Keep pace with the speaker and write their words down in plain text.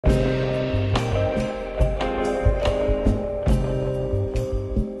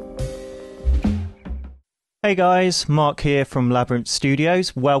Hey guys, Mark here from Labyrinth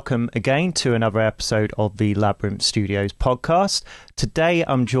Studios. Welcome again to another episode of the Labyrinth Studios podcast. Today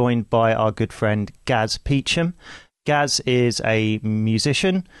I'm joined by our good friend Gaz Peacham. Gaz is a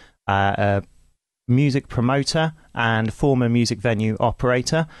musician, a music promoter and former music venue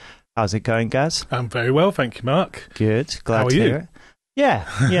operator. How's it going, Gaz? I'm very well, thank you, Mark. Good, glad to hear it.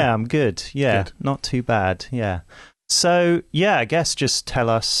 Yeah, I'm good. Yeah, good. Not too bad, yeah. So, I guess just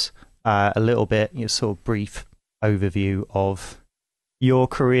tell us a little bit, your sort of brief overview of your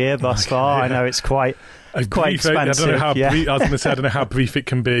career thus far. I know it's quite expansive. I don't know how brief, I was going to say, I don't know how brief it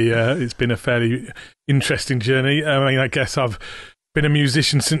can be. It's been a fairly interesting journey. I mean, I guess I've been a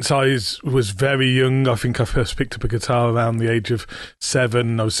musician since I was very young. I think I first picked up a guitar around the age of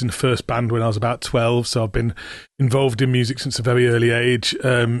 7. I was in the first band when I was about 12, so I've been involved in music since a very early age.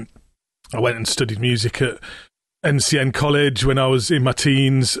 I went and studied music at NCN College when I was in my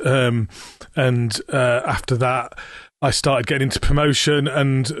teens, and after that I started getting into promotion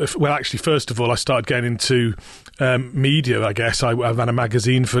and, well, actually, first of all, I started getting into media, I guess. I ran a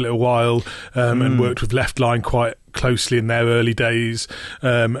magazine for a little while and worked with Left Line quite closely in their early days,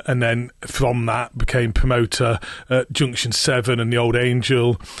 and then from that became promoter at Junction 7 and the Old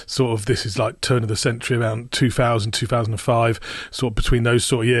Angel. Sort of, this is like turn of the century, around 2000, 2005, sort of between those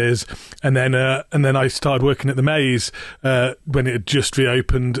sort of years. And then I started working at the Maze when it had just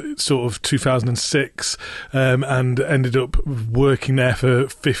reopened, sort of 2006, and ended up working there for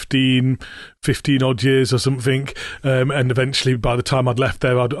 15 odd years or something, and eventually by the time I'd left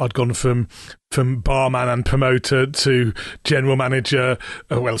there I'd gone from barman and promoter to general manager,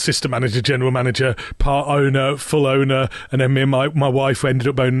 assistant manager, general manager, part owner, full owner, and then me and my wife ended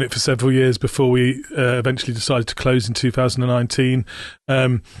up owning it for several years before we eventually decided to close in 2019.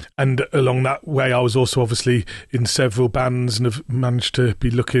 And along that way I was also obviously in several bands and have managed to be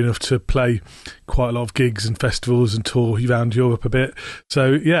lucky enough to play quite a lot of gigs and festivals and tour around Europe a bit.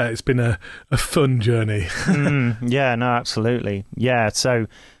 So yeah, it's been a fun journey. Yeah, no, absolutely. Yeah, so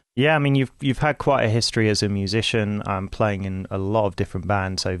yeah, I mean, you've had quite a history as a musician, playing in a lot of different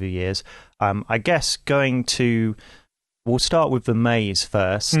bands over the years. I guess we'll start with the Maze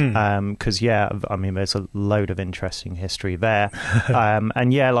first, because I mean, there's a load of interesting history there.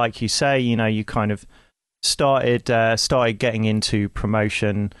 And yeah, like you say, you kind of started getting into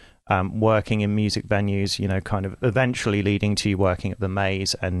promotion, working in music venues, kind of eventually leading to you working at the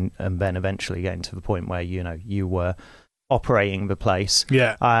Maze, and then eventually getting to the point where you were operating the place. The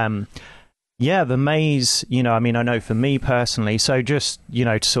Maze, I mean, I know for me personally, so just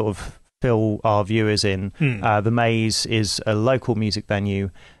to sort of fill our viewers in, the Maze is a local music venue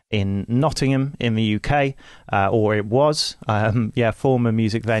in Nottingham in the UK, or it was, former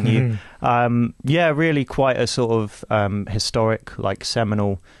music venue. Really quite a sort of historic, like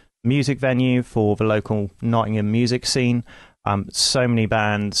seminal music venue for the local Nottingham music scene. So many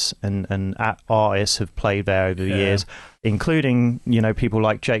bands and artists have played there over the years, including people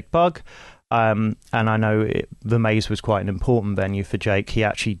like Bugg. And I know the Maze was quite an important venue for Jake. He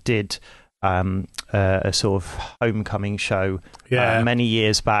actually did a sort of homecoming show many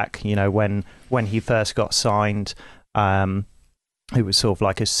years back. When he first got signed. It was sort of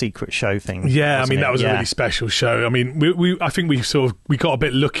like a secret show thing. Yeah, I mean, that was a really special show. I mean, I think we got a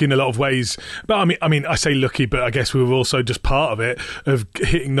bit lucky in a lot of ways. But I mean, I say lucky, but I guess we were also just part of it, of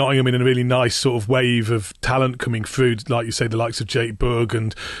hitting Nottingham in a really nice sort of wave of talent coming through, like you say, the likes of Bugg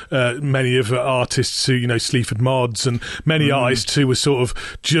and many of the artists who, Sleaford Mods, and many artists who were sort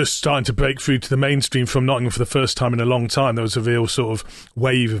of just starting to break through to the mainstream from Nottingham for the first time in a long time. There was a real sort of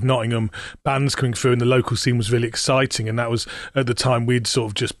wave of Nottingham bands coming through, and the local scene was really exciting, and that was at the time we'd sort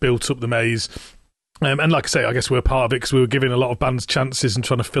of just built up the Maze. And like I say, I guess we were part of it because we were giving a lot of bands chances and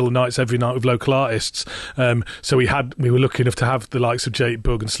trying to fill the nights every night with local artists. So we were lucky enough to have the likes of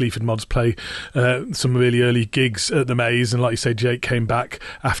Bugg and Sleaford Mods play some really early gigs at the Maze. And like you say, Jake came back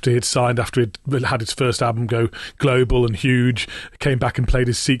after he'd signed, after he'd had his first album go global and huge, came back and played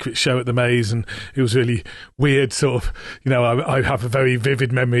his secret show at the Maze. And it was really weird, sort of, I have a very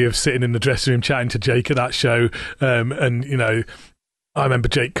vivid memory of sitting in the dressing room chatting to Jake at that show. I remember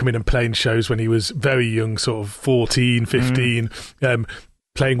Jake coming and playing shows when he was very young, sort of 14, 15,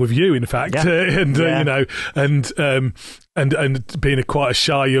 playing with you, in fact. and being quite a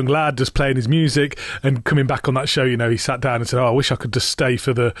shy young lad, just playing his music and coming back on that show, he sat down and said, I wish I could just stay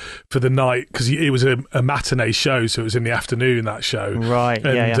for the night, because it was a matinee show, so it was in the afternoon, that show. Right,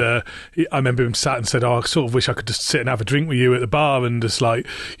 and I remember him sat and said, I sort of wish I could just sit and have a drink with you at the bar and just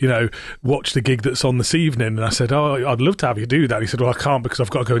watch the gig that's on this evening. And I said, I'd love to have you do that. He said, well, I can't, because I've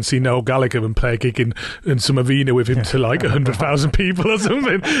got to go and see Noel Gallagher and play a gig in some arena with him to like 100,000 people or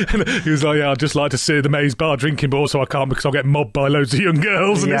something. And he was like, I'd just like to sit at the Maze bar drinking, but also I can't because I'll get mobbed by loads of young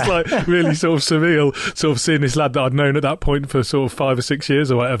girls. And it's like really sort of surreal, sort of seeing this lad that I'd known at that point for sort of 5 or 6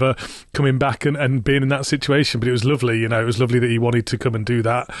 years or whatever, coming back and being in that situation. But it was lovely, it was lovely that he wanted to come and do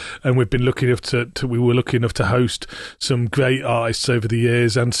that. And we've been lucky enough we were lucky enough to host some great artists over the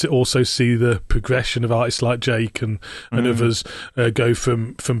years, and also see the progression of artists like Jake and others go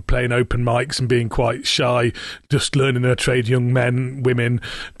from playing open mics and being quite shy, just learning their trade, young men, women,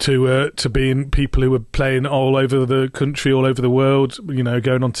 to being people who were playing all over the country, all over the world,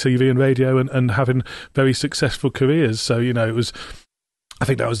 going on TV and radio and having very successful careers. So, I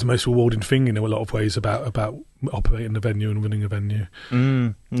think that was the most rewarding thing in a lot of ways about operating a venue and running a venue.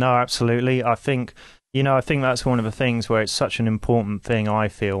 No, absolutely. I think that's one of the things where it's such an important thing, I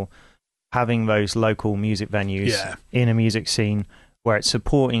feel, having those local music venues in a music scene where it's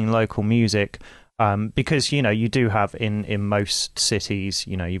supporting local music. Because, you do have in most cities,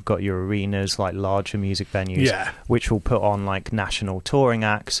 you've got your arenas, like larger music venues, which will put on like national touring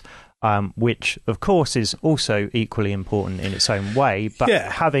acts, which of course is also equally important in its own way. But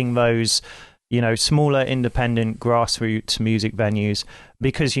having those, smaller independent grassroots music venues,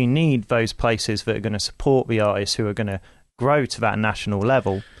 because you need those places that are going to support the artists who are going to grow to that national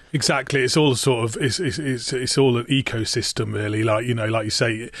level. Exactly, it's all sort of it's all an ecosystem, really. Like like you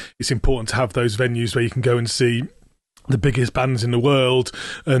say, it's important to have those venues where you can go and see the biggest bands in the world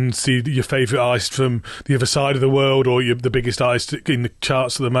and see your favourite artist from the other side of the world, or the biggest artist in the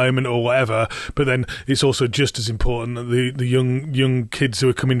charts at the moment, or whatever. But then it's also just as important that the young kids who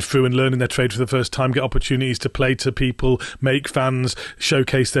are coming through and learning their trade for the first time get opportunities to play to people, make fans,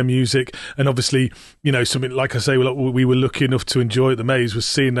 showcase their music. And obviously, something like I say, we were lucky enough to enjoy at the Maze was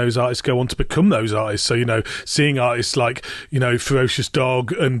seeing those artists go on to become those artists. So, seeing artists like, Ferocious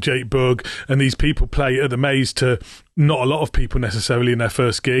Dog and Jake Bugg and these people play at the Maze to not a lot of people necessarily in their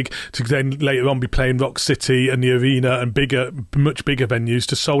first gig, to then later on be playing Rock City and the Arena and much bigger venues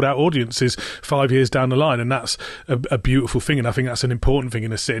to sold out audiences 5 years down the line. And that's a beautiful thing, and I think that's an important thing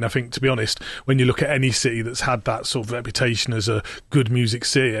in a city. And I think, to be honest, when you look at any city that's had that sort of reputation as a good music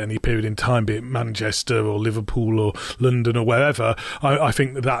city at any period in time, be it Manchester or Liverpool or London or wherever, I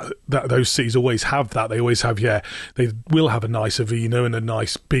think that those cities always have that. They always have, they will have a nice arena and a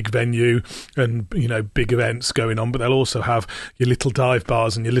nice big venue and big events going on, but they'll also have your little dive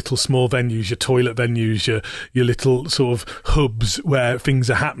bars and your little small venues, your toilet venues, your little sort of hubs where things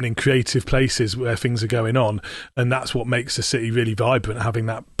are happening, creative places where things are going on. And that's what makes the city really vibrant, having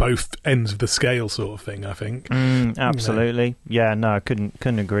that both ends of the scale sort of thing, I think. Absolutely. Yeah, no, I couldn't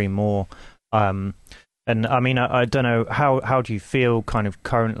agree more. And I mean, I don't know, how do you feel kind of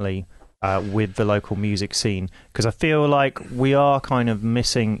currently with the local music scene? Because I feel like we are kind of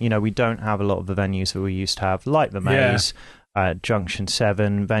missing, we don't have a lot of the venues that we used to have, like the Maze, Junction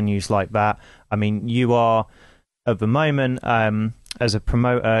 7, venues like that. I mean, you are, at the moment, as a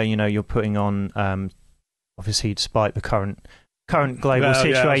promoter, you're putting on, obviously despite the current global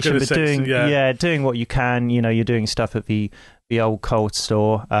situation, but doing what you can. You're doing stuff at the old Cold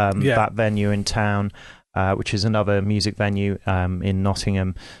Store, that venue in town, which is another music venue in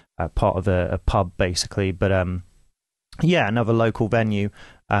Nottingham. Part of a pub, basically, but another local venue.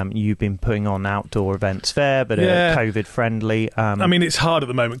 You've been putting on outdoor events there, but COVID friendly. I mean, it's hard at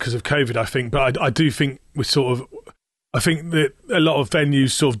the moment because of COVID, I think, but I do think I think that a lot of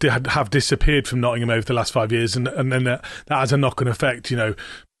venues sort of have disappeared from Nottingham over the last 5 years, and then that has a knock-on effect.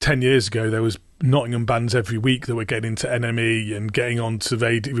 10 years ago, there was Nottingham bands every week that were getting into NME and getting on to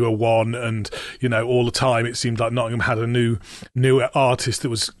Radio 1, and all the time it seemed like Nottingham had a new artist that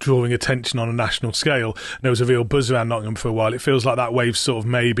was drawing attention on a national scale, and there was a real buzz around Nottingham for a while. It feels like that wave sort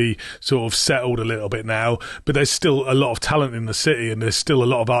of settled a little bit now, but there's still a lot of talent in the city, and there's still a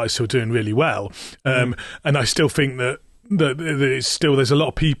lot of artists who are doing really well, and I still think that there's a lot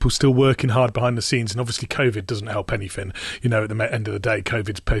of people still working hard behind the scenes, and obviously COVID doesn't help anything. At the end of the day,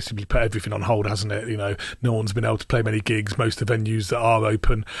 COVID's basically put everything on hold, hasn't it? No one's been able to play many gigs. Most of the venues that are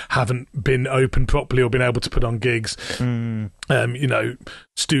open haven't been open properly or been able to put on gigs.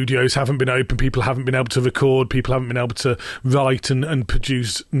 Studios haven't been open, people haven't been able to record, people haven't been able to write and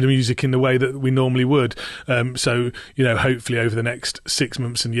produce the music in the way that we normally would. So hopefully over the next 6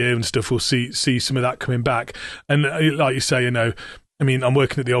 months and year and stuff, we'll see some of that coming back. And like you you say, I mean, I'm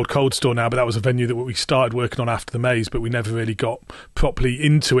working at the old Cold Store now, but that was a venue that we started working on after the Maze, but we never really got properly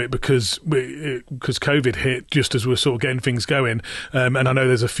into it because COVID hit just as we were sort of getting things going. And I know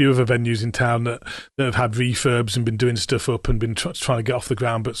there's a few other venues in town that have had refurbs and been doing stuff up and been trying to get off the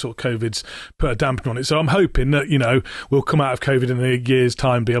ground, but sort of COVID's put a dampener on it. So I'm hoping that, we'll come out of COVID in a year's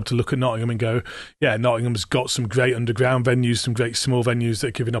time, be able to look at Nottingham and go, yeah, Nottingham's got some great underground venues, some great small venues that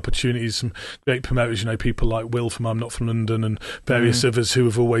are giving opportunities, some great promoters, people like Will from I'm Not From London and various others who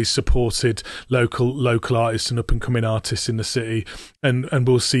have always supported local artists and up and coming artists in the city, and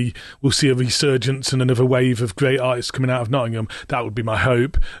we'll see a resurgence and another wave of great artists coming out of Nottingham. That would be my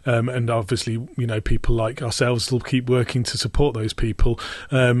hope, and obviously people like ourselves will keep working to support those people.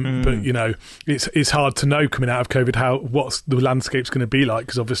 But it's hard to know coming out of COVID what the landscape's going to be like,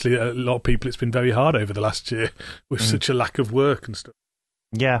 because obviously a lot of people, it's been very hard over the last year with such a lack of work and stuff.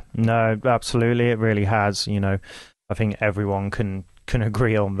 Yeah, no, absolutely, it really has. I think everyone can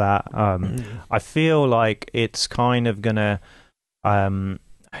agree on that. I feel like it's kind of gonna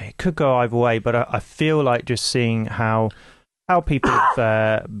it could go either way, but I feel like just seeing how people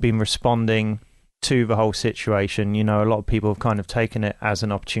have been responding to the whole situation. A lot of people have kind of taken it as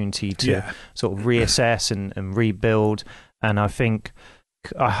an opportunity to sort of reassess and rebuild, and I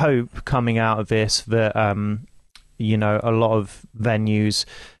hope coming out of this that a lot of venues,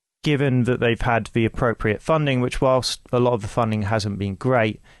 given that they've had the appropriate funding, which whilst a lot of the funding hasn't been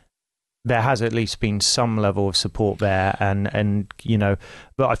great, there has at least been some level of support there, and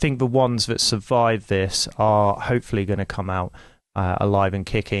but I think the ones that survive this are hopefully going to come out alive and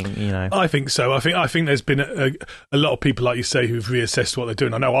kicking. I think so. I think there's been a lot of people, like you say, who've reassessed what they're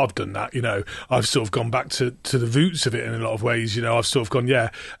doing. I know I've done that. I've sort of gone back to the roots of it in a lot of ways. I've sort of gone,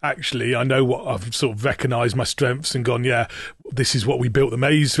 actually I know what I've sort of recognised my strengths and gone, this is what we built the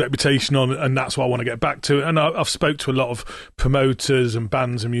Maze reputation on, and that's what I want to get back to. And I've spoke to a lot of promoters and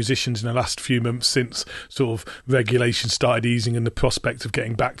bands and musicians in the last few months since sort of regulation started easing and the prospect of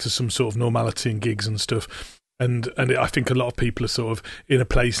getting back to some sort of normality in gigs and stuff. And I think a lot of people are sort of in a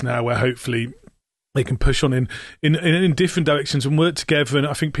place now where hopefully they can push on in different directions and work together. And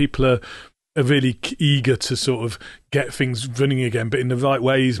I think people are really eager to sort of get things running again, but in the right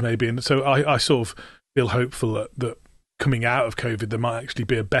ways maybe. And so I sort of feel hopeful that coming out of COVID, there might actually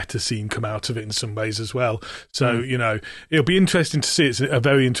be a better scene come out of it in some ways as well. So, it'll be interesting to see. It's a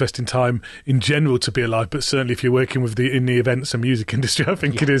very interesting time in general to be alive, but certainly if you're working in the events and music industry, I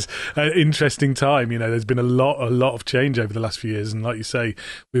think it is an interesting time. There's been a lot of change over the last few years. And like you say,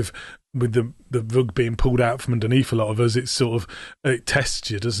 with the rug being pulled out from underneath a lot of us, it's sort of, it tests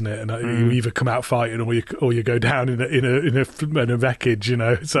you, doesn't it? And you either come out fighting or you go down in a wreckage,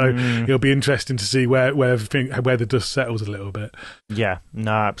 So it'll be interesting to see where the dust settles a little bit. Yeah,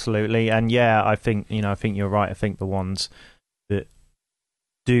 no, absolutely. And I think you're right. I think the ones that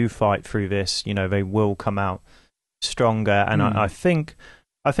do fight through this, they will come out stronger. And I think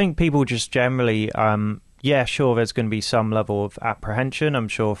people just generally sure, there's going to be some level of apprehension, I'm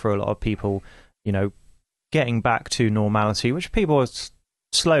sure, for a lot of people, getting back to normality, which people are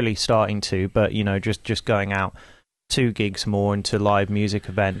slowly starting to, but, just going out to gigs more and to live music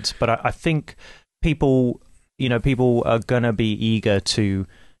events. But I think people are going to be eager to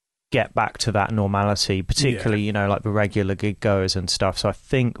get back to that normality, particularly, like the regular gig goers and stuff. So I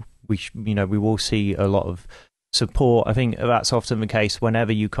think we will see a lot of support. I think that's often the case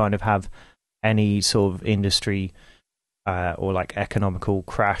whenever you kind of have any sort of industry or like economical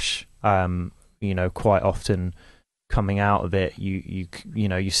crash, quite often coming out of it,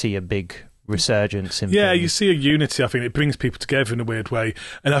 you see a big resurgence in things. You see a unity. I think it brings people together in a weird way.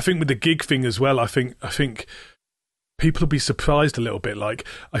 And I think with the gig thing as well, I think people will be surprised a little bit. Like,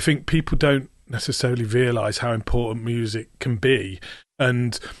 I think people don't necessarily realise how important music can be.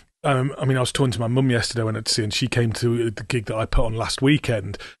 And I was talking to my mum yesterday when I went to see, and she came to the gig that I put on last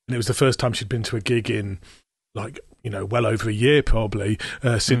weekend, and it was the first time she'd been to a gig in well over a year probably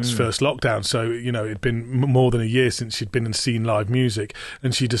since first lockdown. So it'd been more than a year since she'd been and seen live music,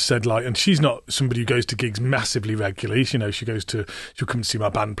 and she just said and she's not somebody who goes to gigs massively regularly. She'll come and see my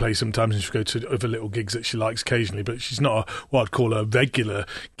band play sometimes, and she'll go to other little gigs that she likes occasionally, but she's not what I'd call a regular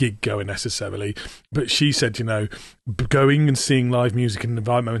gig goer necessarily. But she said going and seeing live music in an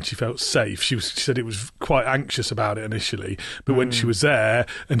environment when she felt safe, she said it was quite anxious about it initially, but when she was there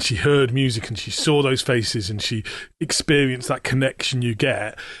and she heard music and she saw those faces and she experience, that connection you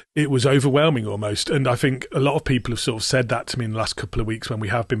get, it was overwhelming almost. And I think a lot of people have sort of said that to me in the last couple of weeks when we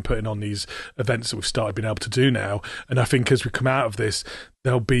have been putting on these events that we've started being able to do now. And I think as we come out of this,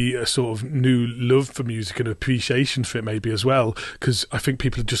 there'll be a sort of new love for music and appreciation for it maybe as well, because I think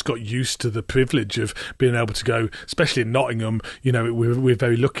people have just got used to the privilege of being able to go, especially in Nottingham. You know, we're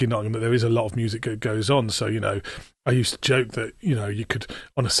very lucky in Nottingham that there is a lot of music that goes on. So, you know, I used to joke that, you know, you could,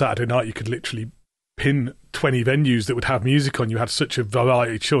 on a Saturday night, you could literally pin 20 venues that would have music on. You had such a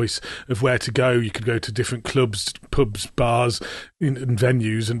variety choice of where to go. You could go to different clubs, pubs, bars and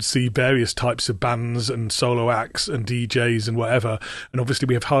venues and see various types of bands and solo acts and DJs and whatever. And obviously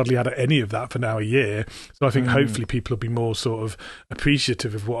we have hardly had any of that for now a year. So I think hopefully people will be more sort of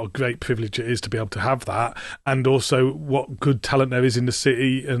appreciative of what a great privilege it is to be able to have that, and also what good talent there is in the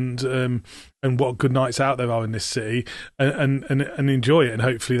city, and what good nights out there are in this city, and enjoy it. And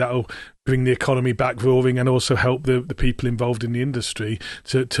hopefully that'll bring the economy back roaring and also help the people involved in the industry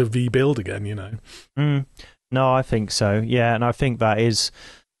to rebuild again, you know. No, I think so. Yeah, and I think that is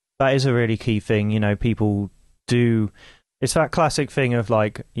a really key thing. You know, people do. It's that classic thing of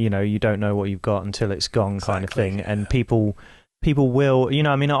like, you know, you don't know what you've got until it's gone, kind of thing. Yeah. And people will, you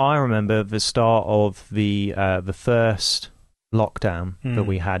know, I mean, I remember the start of the first lockdown that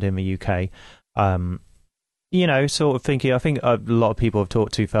we had in the UK. You know, sort of thinking, I think a lot of people I've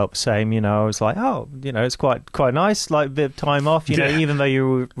talked to felt the same. You know, I was like, oh, you know, it's quite nice, like a bit of time off, you know, even though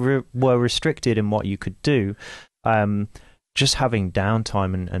you were restricted in what you could do. Just having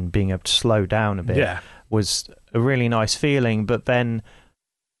downtime and being able to slow down a bit was a really nice feeling. But then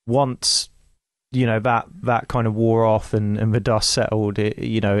once, you know, that kind of wore off and the dust settled,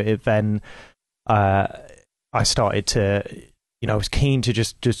 it then I started to, you know, I was keen to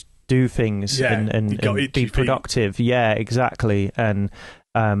just do things and be productive. Yeah, exactly. And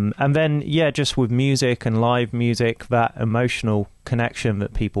then just with music and live music, that emotional connection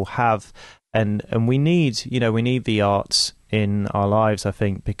that people have, and we need the arts in our lives, I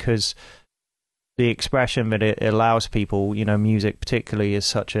think, because the expression that it allows people, you know, music particularly, is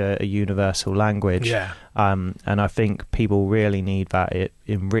such a universal language. Yeah. And I think people really need that. It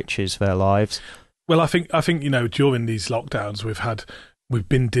enriches their lives. Well, I think you know, during these lockdowns we've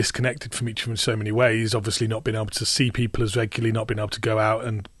been disconnected from each other in so many ways. Obviously, not being able to see people as regularly, not being able to go out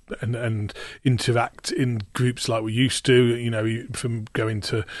and interact in groups like we used to. You know, from going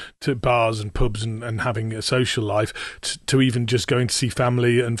to bars and pubs and having a social life to even just going to see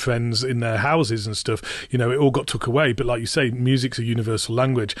family and friends in their houses and stuff. You know, it all got took away. But like you say, music's a universal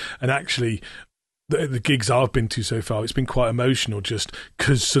language, and actually, the gigs I've been to so far, it's been quite emotional, just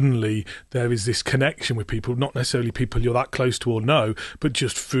because suddenly there is this connection with people, not necessarily people you're that close to or know, but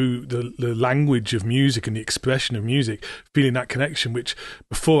just through the language of music and the expression of music, feeling that connection, which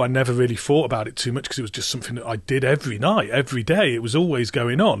before I never really thought about it too much because it was just something that I did every night, every day. It was always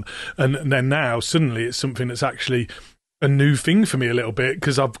going on. And then now suddenly it's something that's actually a new thing for me a little bit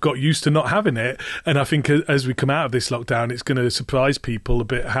because I've got used to not having it. And I think as we come out of this lockdown, it's going to surprise people a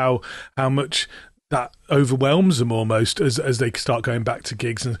bit how much that overwhelms them almost as they start going back to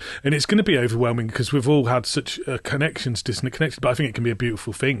gigs, and it's going to be overwhelming because we've all had such connections disconnected. But I think it can be a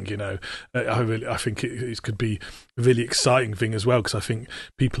beautiful thing, you know. I think it could be a really exciting thing as well, because I think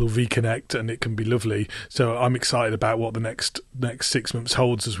people will reconnect and it can be lovely. So I'm excited about what the next 6 months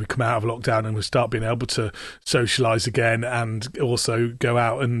holds as we come out of lockdown and we start being able to socialise again and also go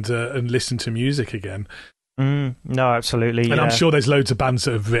out and listen to music again. No, absolutely. And I'm sure there's loads of bands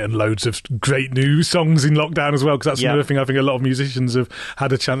that have written loads of great new songs in lockdown as well, because that's another thing I think a lot of musicians have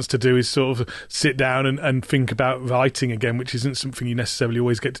had a chance to do, is sort of sit down and think about writing again, which isn't something you necessarily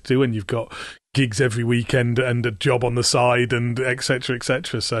always get to do when you've got gigs every weekend and a job on the side and etc.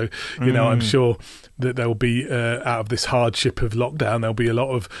 So you know, I'm sure that there will be out of this hardship of lockdown, there'll be a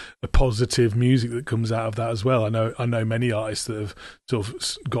lot of positive music that comes out of that as well. I know many artists that have sort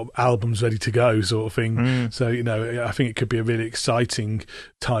of got albums ready to go, sort of thing. So you know, I think it could be a really exciting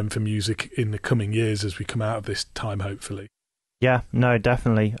time for music in the coming years as we come out of this time, hopefully. Yeah, no,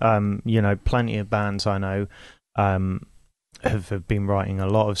 definitely. You know, plenty of bands I know have been writing a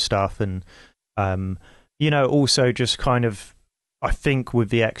lot of stuff, and you know, also just kind of, I think with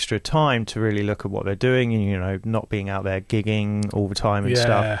the extra time to really look at what they're doing, and you know, not being out there gigging all the time and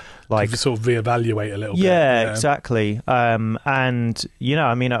stuff, like to sort of reevaluate a little bit. Yeah, exactly. And you know,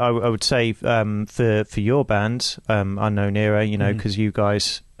 I mean, I would say for your band, Unknown Era, you know, because you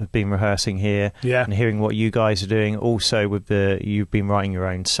guys have been rehearsing here, Yeah. and hearing what you guys are doing. Also, with you've been writing your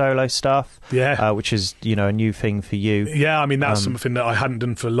own solo stuff, which is a new thing for you. Yeah, I mean that's something that I hadn't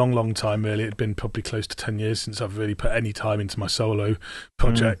done for a long time. Really, it'd been probably close to 10 years since I've really put any time into my solo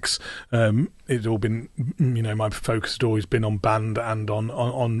projects. It's all been, my focus had always been on band and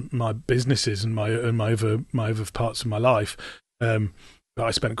on my businesses and my other parts of my life. But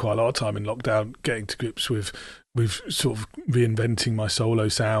I spent quite a lot of time in lockdown getting to grips with sort of reinventing my solo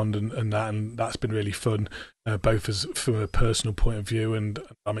sound and that's been really fun, both as from a personal point of view, and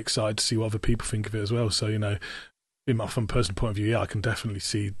I'm excited to see what other people think of it as well. So, from a personal point of view, I can definitely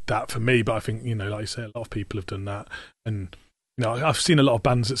see that for me, but I think, like you say, a lot of people have done that, and I've seen a lot of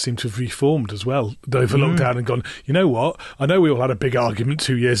bands that seem to have reformed as well over lockdown and gone, you know what, I know we all had a big argument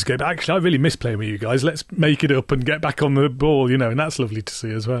 2 years ago, but actually I really miss playing with you guys. Let's make it up and get back on the ball, and that's lovely to see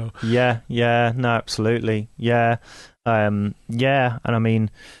as well. Yeah, no, absolutely. Yeah. And I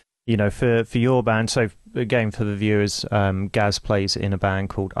mean, for your band, so again, for the viewers, Gaz plays in a band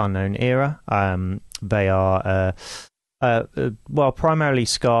called Unknown Era. They are primarily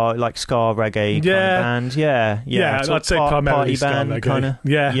ska reggae kind of band. Yeah. I'd say primarily ska reggae. Kinda.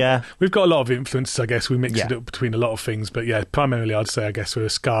 Yeah. We've got a lot of influences, I guess. We mix it up between a lot of things, but primarily I'd say, I guess, we're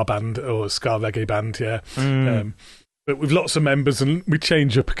a ska band or a ska reggae band. But with lots of members, and we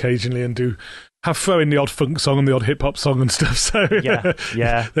change up occasionally and throw in the odd funk song and the odd hip hop song and stuff. So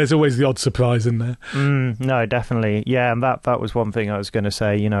there's always the odd surprise in there. No, definitely. Yeah, and that was one thing I was going to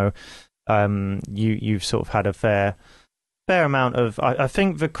say. You've sort of had a fair amount of, I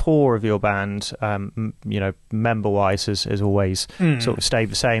think the core of your band, member wise has always sort of stayed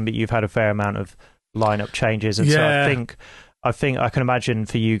the same, but you've had a fair amount of lineup changes, and so I think I can imagine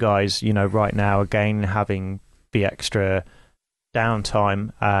for you guys, right now, again, having the extra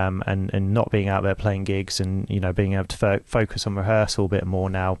downtime and not being out there playing gigs, and being able to focus on rehearsal a bit more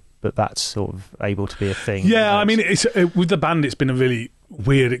now, but that's sort of able to be a thing. I mean, with the band, it's been a really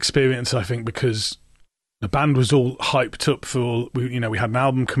weird experience, I think, because the band was all hyped up for we had an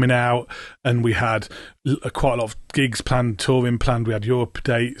album coming out, and we had quite a lot of gigs planned, touring planned. We had Europe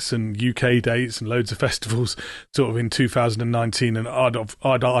dates and UK dates and loads of festivals sort of in 2019, and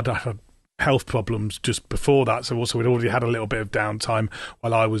I'd had health problems just before that, so also we'd already had a little bit of downtime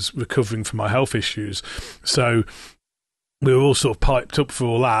while I was recovering from my health issues. So we were all sort of piped up for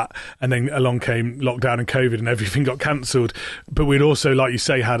all that, and then along came lockdown and COVID and everything got cancelled. But we'd also, like you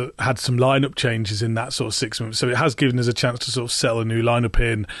say, had some lineup changes in that sort of 6 months. So it has given us a chance to sort of settle a new lineup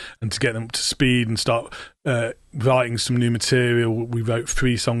in and to get them up to speed and start writing some new material. We wrote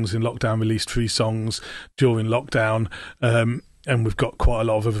 3 songs in lockdown, released 3 songs during lockdown. And we've got quite a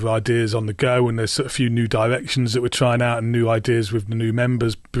lot of other ideas on the go, and there's a few new directions that we're trying out and new ideas with the new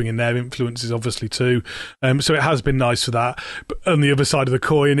members bringing their influences obviously too. So it has been nice for that. But on the other side of the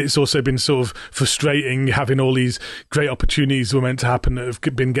coin, it's also been sort of frustrating having all these great opportunities that were meant to happen that have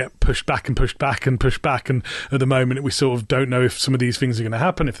been pushed back, and at the moment we sort of don't know if some of these things are going to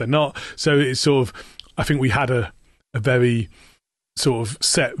happen, if they're not. So it's sort of, I think we had a very sort of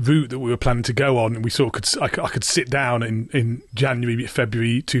set route that we were planning to go on, and we sort of I could sit down in January,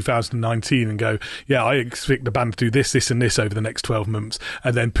 February 2019 and go, I expect the band to do this and this over the next 12 months,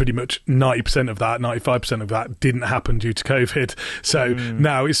 and then pretty much 90% of that, 95% of that didn't happen due to COVID. So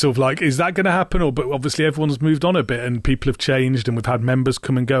now it's sort of like, is that going to happen? But obviously everyone's moved on a bit, and people have changed, and we've had members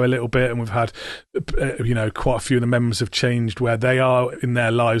come and go a little bit, and we've had quite a few of the members have changed where they are in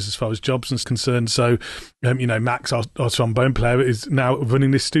their lives as far as jobs is concerned. So Max, our trombone player, is now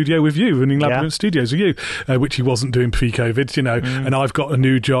running this studio with you, running Labyrinth Studios with you, which he wasn't doing pre-COVID, and I've got a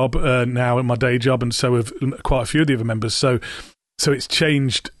new job now at my day job, and so have quite a few of the other members. So it's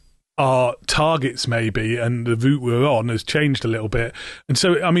changed our targets maybe, and the route we're on has changed a little bit. And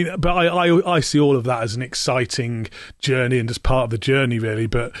so, I mean, but I see all of that as an exciting journey and as part of the journey, really.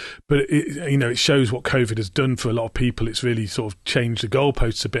 But it, it shows what COVID has done for a lot of people. It's really sort of changed the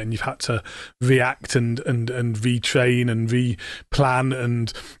goalposts a bit, and you've had to react and retrain and replan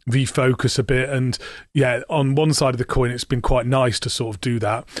and refocus a bit. And on one side of the coin, it's been quite nice to sort of do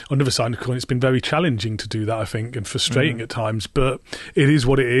that. On the other side of the coin, it's been very challenging to do that, I think, and frustrating at times. But it is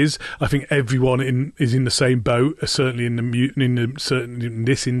what it is. I think everyone is in the same boat, certainly in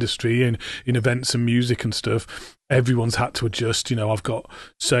this industry, in events and music and stuff. Everyone's had to adjust. I've got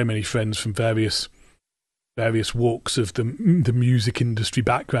so many friends from various walks of the music industry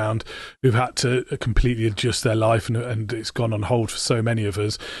background who've had to completely adjust their life, and it's gone on hold for so many of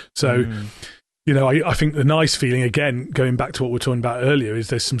us. So I think the nice feeling, again, going back to what we were talking about earlier, is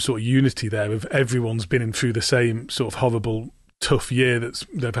there's some sort of unity there of everyone's been through the same sort of horrible tough year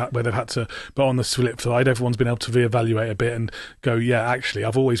where they've had to, but on the flip side, everyone's been able to reevaluate a bit and go, yeah, actually,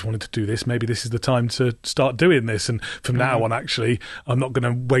 I've always wanted to do this. Maybe this is the time to start doing this. And from now on, actually, I'm not going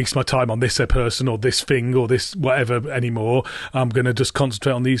to waste my time on this person or this thing or this whatever anymore. I'm going to just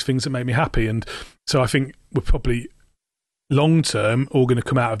concentrate on these things that make me happy. And so I think we're probably long term all going to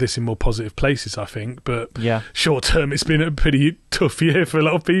come out of this in more positive places, I think, but short term it's been a pretty tough year for a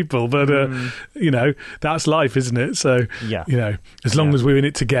lot of people, but that's life, isn't it? So as long as we're in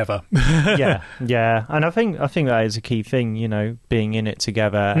it together. And I think that is a key thing, being in it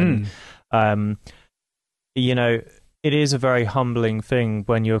together. And it is a very humbling thing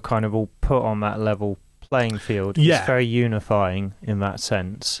when you're kind of all put on that level playing field. It's very unifying in that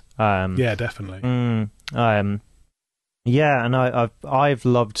sense. Definitely. And I've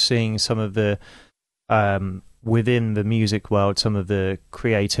loved seeing some of the within the music world, some of the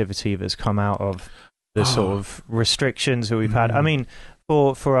creativity that's come out of the sort of restrictions that we've had. I mean,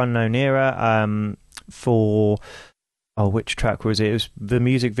 for Unknown Era, for which track was it? It was the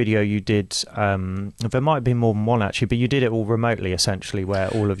music video you did. There might be more than one actually, but you did it all remotely, essentially, where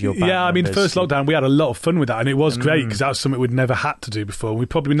all of your band members, first lockdown we had a lot of fun with that, and it was great because that was something we'd never had to do before. We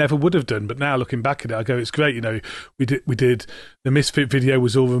probably never would have done, but now looking back at it, I go, it's great. We did the Misfit video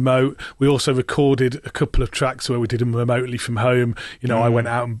was all remote. We also recorded a couple of tracks where we did them remotely from home. I went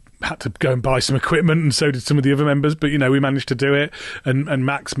out and had to go and buy some equipment, and so did some of the other members, but we managed to do it, and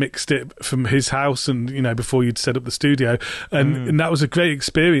Max mixed it from his house, and before you'd set up the studio, and that was a great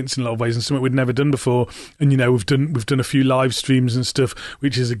experience in a lot of ways, and something we'd never done before. And we've done a few live streams and stuff,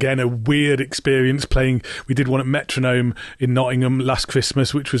 which is again a weird experience. We did one at Metronome in Nottingham last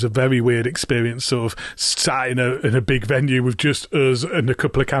Christmas, which was a very weird experience, sort of sat in a big venue with just us and a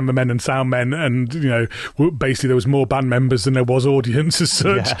couple of cameramen and sound men, and basically there was more band members than there was audience as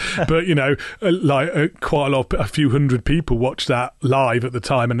such. But quite a few hundred people watched that live at the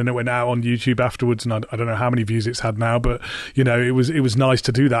time, and then it went out on YouTube afterwards, and I don't know how many views it's had now, but it was nice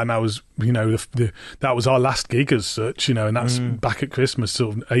to do that, and that was that was our last gig as such, and that's back at Christmas,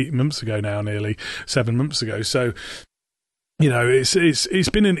 sort of 8 months ago now, nearly 7 months ago. So it's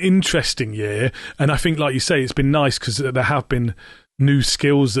been an interesting year, and I think, like you say, it's been nice because there have been new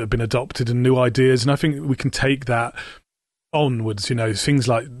skills that have been adopted and new ideas, and I think we can take that onwards. Things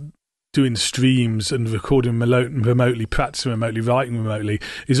like doing streams and recording remotely, practicing remotely, writing remotely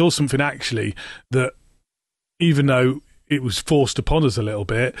is all something actually that, even though it was forced upon us a little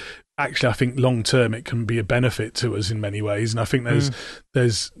bit, actually I think long term it can be a benefit to us in many ways. And I think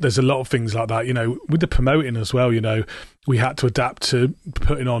there's a lot of things like that, with the promoting as well. We had to adapt to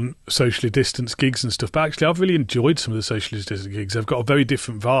putting on socially distanced gigs and stuff, but actually I've really enjoyed some of the socially distanced gigs. They've got a very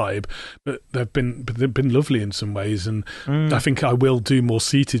different vibe, but they've been lovely in some ways, and I think I will do more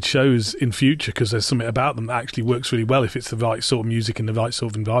seated shows in future because there's something about them that actually works really well if it's the right sort of music in the right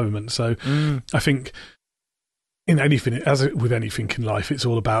sort of environment. So I think in anything, with anything in life, it's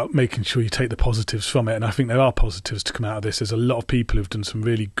all about making sure you take the positives from it, and I think there are positives to come out of this. There's a lot of people who've done some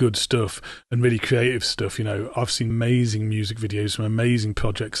really good stuff and really creative stuff. I've seen amazing music videos from amazing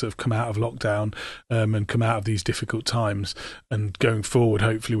projects that have come out of lockdown and come out of these difficult times, and going forward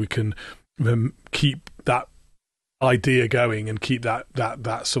hopefully we can keep that idea going and keep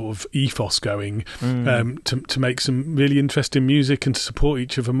that sort of ethos going to make some really interesting music and to support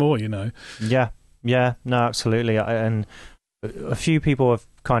each other more. Yeah, no, absolutely. And a few people have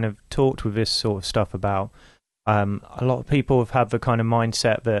kind of talked with this sort of stuff about, a lot of people have had the kind of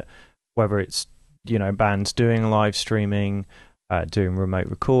mindset that whether it's, bands doing live streaming, doing remote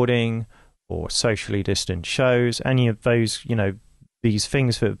recording, or socially distant shows, any of those, these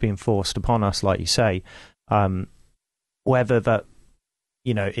things that have been forced upon us, like you say, whether that,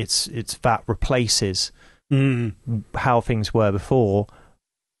 it's that replaces how things were before,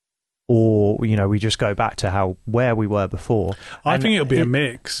 or we just go back to where we were before. I think it'll be a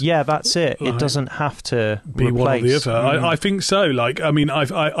mix. Yeah, that's it. It doesn't have to be replace one or the other. I think so.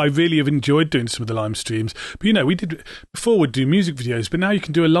 I really have enjoyed doing some of the live streams. But we did before, we'd do music videos, but now you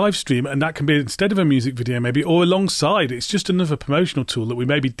can do a live stream, and that can be instead of a music video maybe, or alongside. It's just another promotional tool that we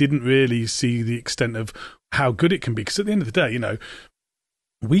maybe didn't really see the extent of how good it can be. Because at the end of the day,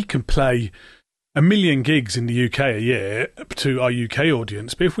 we can play 1 million gigs in the UK a year to our UK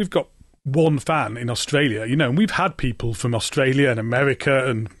audience, but if we've got one fan in Australia, and we've had people from Australia and America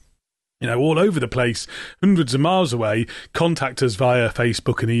and all over the place, hundreds of miles away, contact us via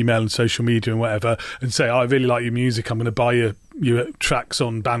Facebook and email and social media and whatever, and say, I really like your music, I'm going to buy your your tracks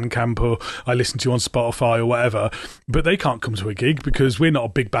on Bandcamp, or I listen to you on Spotify or whatever, but they can't come to a gig because we're not a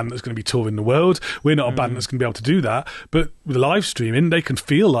big band that's going to be touring the world. We're not a band that's going to be able to do that. But with live streaming, they can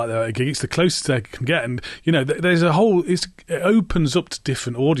feel like they're at a gig. It's the closest they can get. And, you know, there's a whole, it opens up to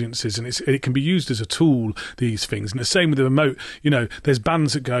different audiences, and it can be used as a tool, these things. And the same with the remote. You know, there's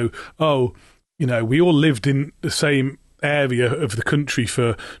bands that go, oh, you know, we all lived in the same area of the country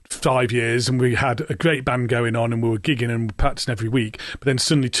for 5 years, and we had a great band going on, and we were gigging and practicing every week, but then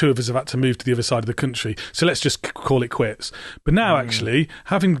suddenly 2 of us have had to move to the other side of the country, so let's just call it quits. But now actually,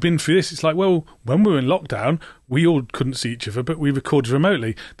 having been through this, it's like, well, when we were in lockdown, we all couldn't see each other, but we recorded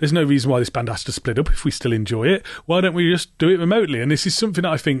remotely. There's no reason why this band has to split up if we still enjoy it. Why don't we just do it remotely? And this is something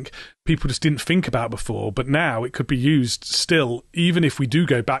that I think people just didn't think about before, but now it could be used still, even if we do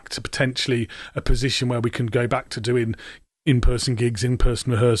go back to potentially a position where we can go back to doing in-person gigs,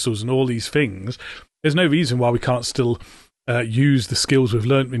 in-person rehearsals and all these things. There's no reason why we can't still use the skills we've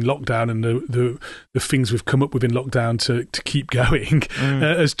learnt in lockdown and the things we've come up with in lockdown to keep going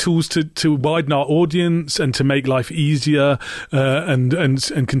as tools to widen our audience and to make life easier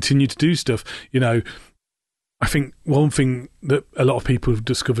and continue to do stuff. You know, I think one thing that a lot of people have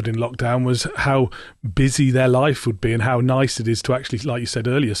discovered in lockdown was how busy their life would be, and how nice it is to actually, like you said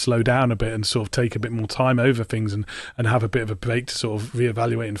earlier, slow down a bit and sort of take a bit more time over things and have a bit of a break to sort of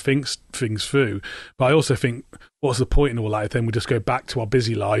reevaluate and think things through. But I also think, what's the point in all that if then we just go back to our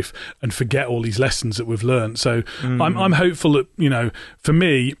busy life and forget all these lessons that we've learned? So I'm hopeful that, you know, for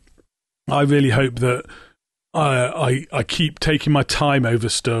me, I really hope that I keep taking my time over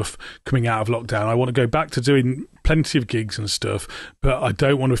stuff coming out of lockdown. I want to go back to doing plenty of gigs and stuff, but I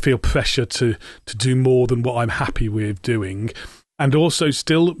don't want to feel pressure to do more than what I'm happy with doing. And also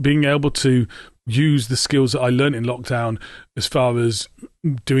still being able to use the skills that I learned in lockdown as far as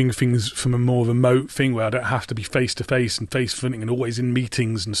doing things from a more remote thing where I don't have to be face-to-face and face-fronting and always in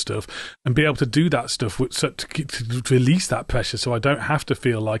meetings and stuff, and be able to do that stuff to release that pressure so I don't have to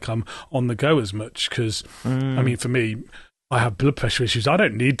feel like I'm on the go as much. Because, I mean, for me, I have blood pressure issues. I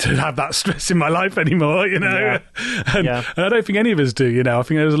don't need to have that stress in my life anymore, you know. And I don't think any of us do, you know. I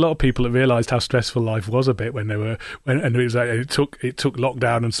think there's a lot of people that realised how stressful life was a bit and it was like it took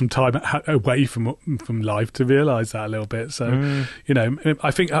lockdown and some time away from life to realise that a little bit. So, you know, I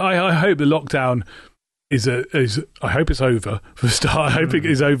think I hope the lockdown I hope it's over for a start. I hope it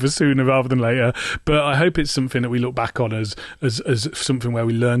is over sooner rather than later. But I hope it's something that we look back on as something where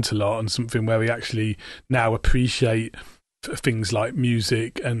we learnt a lot and something where we actually now appreciate things like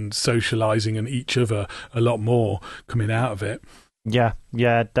music and socializing and each other a lot more coming out of it. Yeah,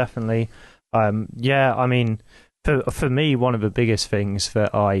 definitely. I mean, for me, one of the biggest things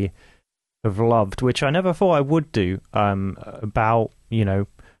that I have loved, which I never thought I would do, about, you know,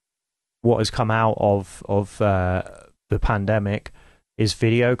 what has come out of the pandemic is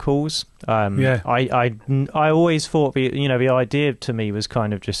video calls. I always thought the idea to me was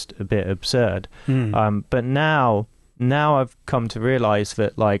kind of just a bit absurd. But now I've come to realize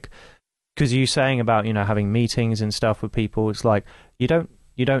that, like, because you're saying about, you know, having meetings and stuff with people, it's like you don't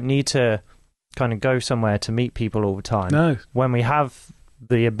need to kind of go somewhere to meet people all the time. No. When we have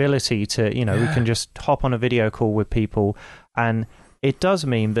the ability to, you know, we can just hop on a video call with people. And it does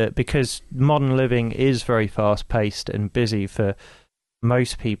mean that because modern living is very fast paced and busy for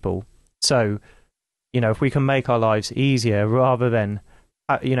most people, so, you know, if we can make our lives easier rather than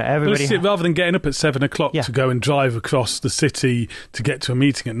everybody. Rather than getting up at 7 o'clock to go and drive across the city to get to a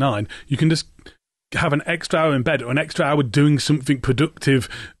meeting at 9, you can just have an extra hour in bed or an extra hour doing something productive,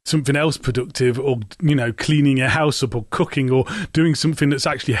 something else productive, or, you know, cleaning your house up or cooking or doing something that's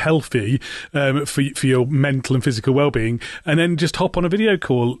actually healthy for your mental and physical well-being, and then just hop on a video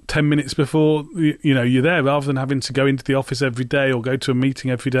call 10 minutes before, you know, you're there, rather than having to go into the office every day or go to a meeting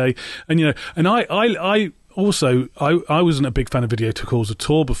every day. And, you know, and I also, I wasn't a big fan of video calls at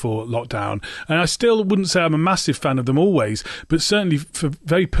all before lockdown, and I still wouldn't say I'm a massive fan of them always, but certainly for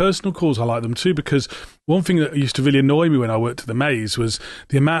very personal calls I like them too, because one thing that used to really annoy me when I worked at the Maze was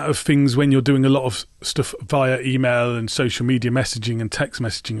the amount of things when you're doing a lot of stuff via email and social media messaging and text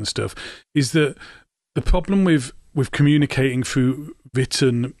messaging and stuff, is that the problem with communicating through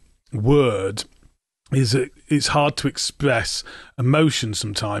written word is that it's hard to express emotion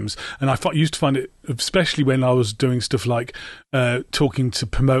sometimes. And I used to find it, especially when I was doing stuff like talking to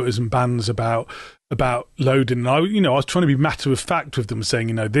promoters and bands about loading. And I was trying to be matter of fact with them, saying,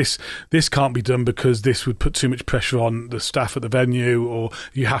 you know, this can't be done because this would put too much pressure on the staff at the venue, or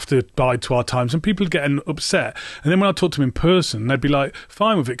you have to abide to our times. And people are getting upset. And then when I talked to them in person, they'd be like,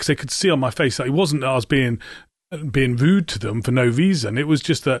 fine with it, because they could see on my face that it wasn't that I was being being rude to them for no reason. It was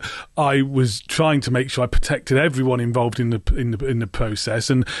just that I was trying to make sure I protected everyone involved in the process,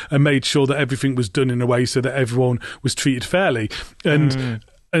 and made sure that everything was done in a way so that everyone was treated fairly.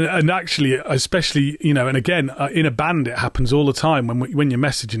 And actually, especially, and again, in a band, it happens all the time when you're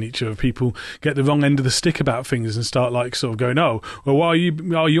messaging each other, people get the wrong end of the stick about things and start like sort of going, "Oh, well, why are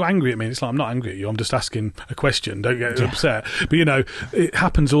you angry at me?" And it's like, I'm not angry at you. I'm just asking a question. Don't get upset. But it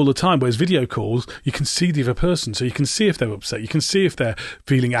happens all the time. Whereas video calls, you can see the other person, so you can see if they're upset. You can see if they're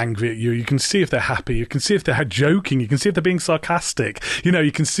feeling angry at you. You can see if they're happy. You can see if they're joking. You can see if they're being sarcastic.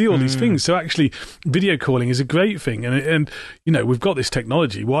 You can see all these things. So actually, video calling is a great thing, and we've got this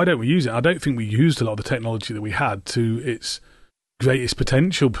technology. Why don't we use it? I don't think we used a lot of the technology that we had to its greatest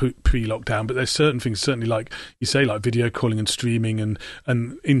potential pre-lockdown, but there's certain things, certainly like you say, like video calling and streaming and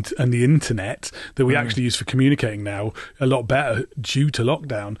the internet, that we actually use for communicating now a lot better due to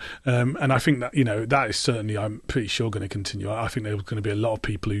lockdown. And I think that that is certainly, I'm pretty sure, going to continue. I think there's going to be a lot of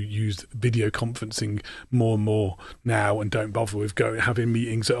people who use video conferencing more and more now and don't bother with having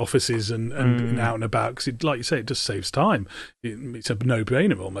meetings at offices and out and about, because like you say, it just saves time. It's a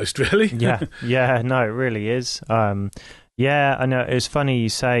no-brainer almost, really. Yeah, no, it really is. Yeah, I know. It's funny you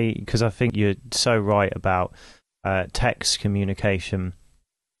say, because I think you're so right about text communication.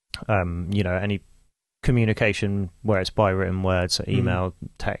 Any communication where it's by written words, so email,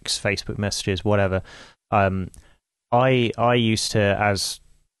 text, Facebook messages, whatever. I used to, as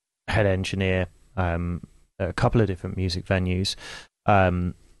head engineer, a couple of different music venues.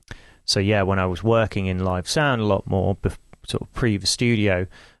 So yeah, when I was working in live sound a lot more, sort of pre the studio,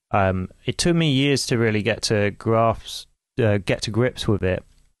 it took me years to really get to grips with it,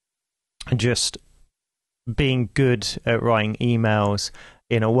 and just being good at writing emails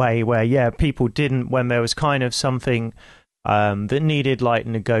in a way where people didn't, when there was kind of something that needed like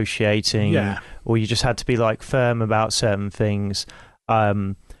negotiating, or you just had to be like firm about certain things, I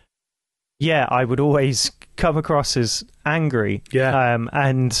would always come across as angry,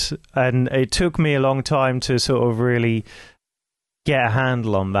 and it took me a long time to sort of really get a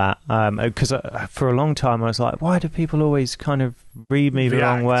handle on that, because for a long time I was like, why do people always kind of read me the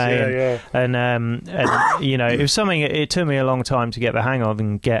wrong way? And it was something it took me a long time to get the hang of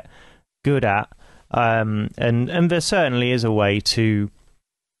and get good at, and there certainly is a way to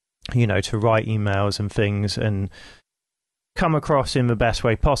write emails and things and come across in the best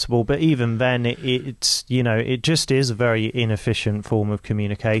way possible, but even then it's it just is a very inefficient form of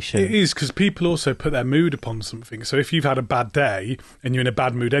communication. It is, because people also put their mood upon something. So if you've had a bad day and you're in a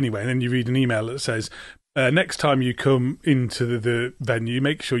bad mood anyway, and then you read an email that says, next time you come into the venue,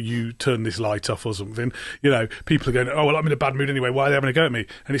 make sure you turn this light off or something, people are going, oh well, I'm in a bad mood anyway, why are they having a go at me?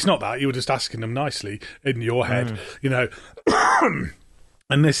 And it's not that, you were just asking them nicely in your head.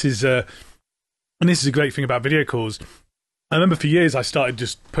 And this is a great thing about video calls. I remember for years I started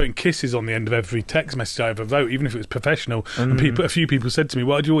just putting kisses on the end of every text message I ever wrote, even if it was professional. And a few people said to me,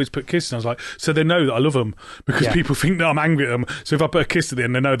 why do you always put kisses? And I was like, so they know that I love them, because people think that I'm angry at them. So if I put a kiss at the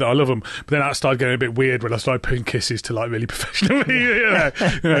end, they know that I love them. But then that started getting a bit weird when I started putting kisses to like really professionally,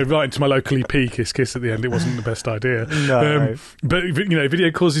 right into my local EP, kiss at the end. It wasn't the best idea. No. But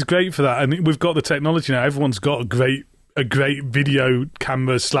video calls is great for that. And we've got the technology now. Everyone's got a great video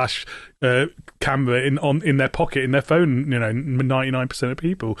camera camera in their pocket, in their phone. 99% of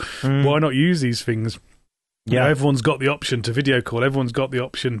people. Why not use these things? Everyone's got the option to video call. Everyone's got the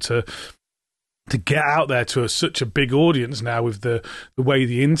option to get out there to such a big audience now, with the way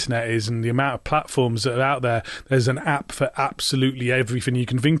the internet is and the amount of platforms that are out there. There's an app for absolutely everything you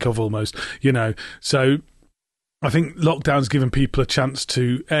can think of, almost. So I think lockdown's given people a chance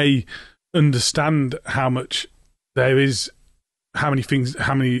to understand how much there is, how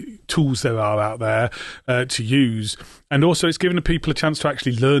many tools there are out there to use, and also it's given people a chance to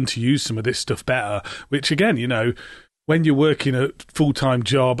actually learn to use some of this stuff better, which again, when you're working a full-time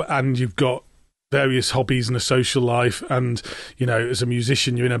job and you've got various hobbies and a social life, and as a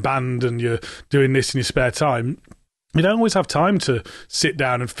musician you're in a band and you're doing this in your spare time, you don't always have time to sit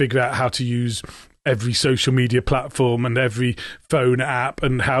down and figure out how to use every social media platform and every phone app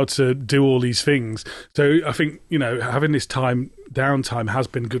and how to do all these things. So I think, having this downtime has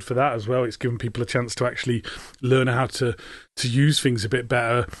been good for that as well. It's given people a chance to actually learn how to use things a bit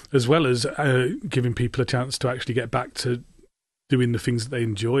better, as well as giving people a chance to actually get back to doing the things that they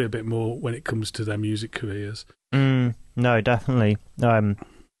enjoy a bit more when it comes to their music careers. No, definitely.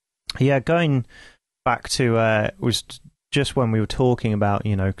 Going back to was just when we were talking about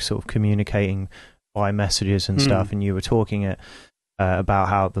sort of communicating by messages and stuff, and you were talking about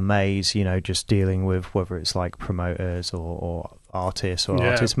how the maze, just dealing with whether it's like promoters or artists or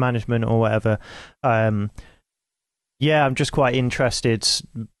artist management or whatever. Yeah, I'm just quite interested,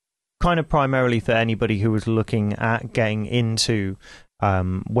 kind of primarily for anybody who was looking at getting into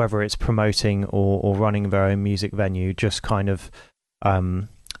whether it's promoting or running their own music venue, just kind of,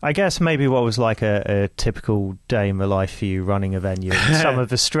 I guess maybe what was like a typical day in the life for you running a venue, and some of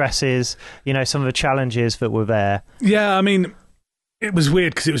the stresses, some of the challenges that were there. Yeah, I mean, it was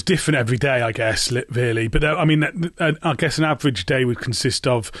weird because it was different every day, I guess, really. But I mean, I guess an average day would consist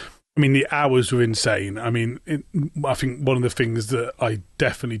of, the hours were insane. I think one of the things that I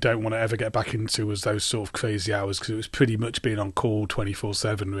definitely don't want to ever get back into was those sort of crazy hours, because it was pretty much being on call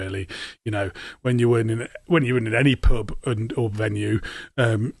 24/7, really. When you're in any pub or venue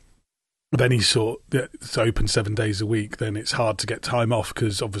of any sort that's open 7 days a week, then it's hard to get time off,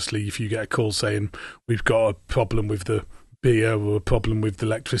 because obviously if you get a call saying we've got a problem with the beer or a problem with the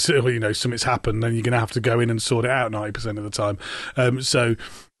electricity, or something's happened, then you're going to have to go in and sort it out 90% of the time. So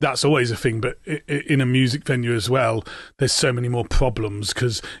that's always a thing. But in a music venue as well, there's so many more problems,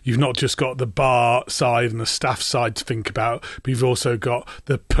 because you've not just got the bar side and the staff side to think about, but you've also got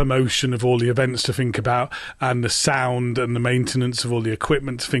the promotion of all the events to think about, and the sound and the maintenance of all the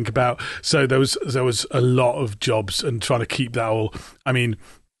equipment to think about. So there was a lot of jobs, and trying to keep that all.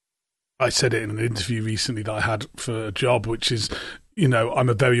 I said it in an interview recently that I had for a job, which is, I'm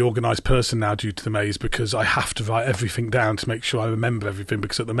a very organised person now due to the Maze, because I have to write everything down to make sure I remember everything,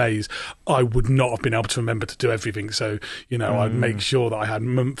 because at the Maze, I would not have been able to remember to do everything. So, I'd make sure that I had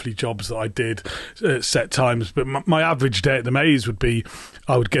monthly jobs that I did at set times. But my average day at the Maze would be,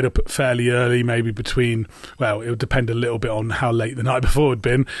 I would get up fairly early, maybe it would depend a little bit on how late the night before had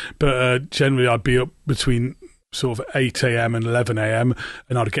been, but generally I'd be up between sort of 8 a.m. and 11 a.m.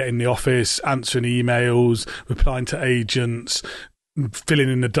 and I'd get in the office, answering emails, replying to agents, filling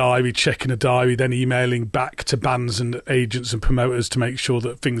in the diary, checking the diary, then emailing back to bands and agents and promoters to make sure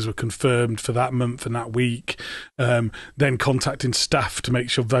that things were confirmed for that month and that week, then contacting staff to make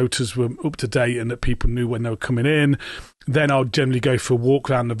sure voters were up to date and that people knew when they were coming in. Then I'll generally go for a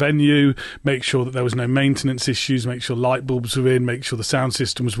walk around the venue, make sure that there was no maintenance issues, make sure light bulbs were in, make sure the sound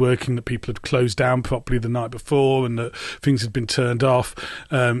system was working, that people had closed down properly the night before and that things had been turned off,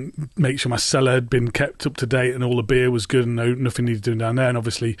 make sure my cellar had been kept up to date and all the beer was good and nothing needed doing down there, and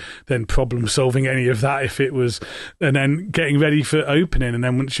obviously then problem solving any of that if it was, and then getting ready for opening. And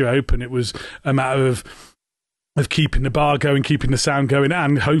then once you're open, it was a matter of keeping the bar going, keeping the sound going,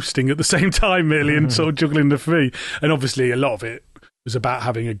 and hosting at the same time, really, and sort of juggling the three. And obviously a lot of it was about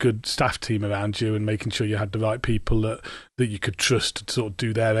having a good staff team around you and making sure you had the right people that you could trust to sort of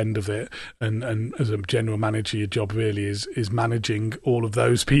do their end of it. And as a general manager, your job really is managing all of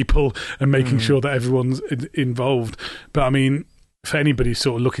those people and making sure that everyone's involved. But for anybody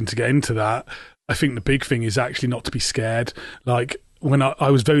sort of looking to get into that, I think the big thing is actually not to be scared. Like, when I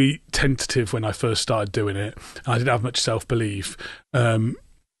was very tentative when I first started doing it, I didn't have much self-belief.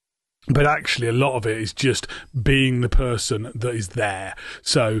 But actually a lot of it is just being the person that is there.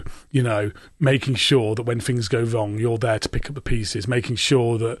 So, making sure that when things go wrong, you're there to pick up the pieces, making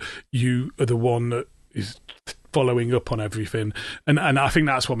sure that you are the one that is following up on everything. And I think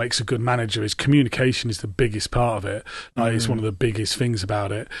that's what makes a good manager, is communication is the biggest part of it. It's one of the biggest things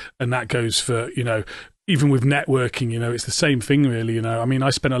about it. And that goes for, even with networking, it's the same thing, really. I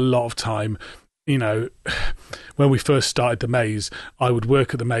spent a lot of time, when we first started the Maze, I would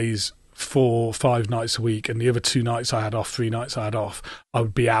work at the Maze 4 or 5 nights a week, and the other 2 nights I had off, 3 nights I had off, I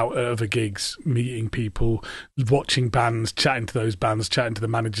would be out at other gigs, meeting people, watching bands, chatting to those bands, chatting to the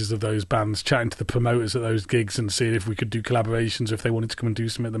managers of those bands, chatting to the promoters at those gigs, and seeing if we could do collaborations or if they wanted to come and do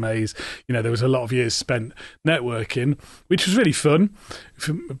something at the Maze. There was a lot of years spent networking, which was really fun.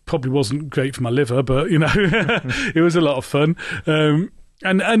 It probably wasn't great for my liver, but it was a lot of fun. And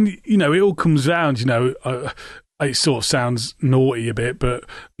it all comes round. It sort of sounds naughty a bit, but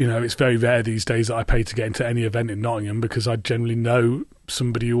it's very rare these days that I pay to get into any event in Nottingham, because I generally know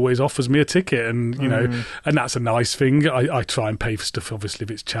somebody who always offers me a ticket, and and that's a nice thing. I try and pay for stuff, obviously, if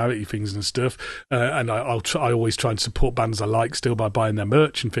it's charity things and stuff, and I always try and support bands I like still by buying their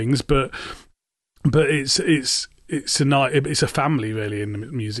merch and things. But it's a family, really, in the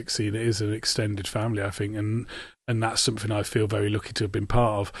music scene. It is an extended family, I think, and that's something I feel very lucky to have been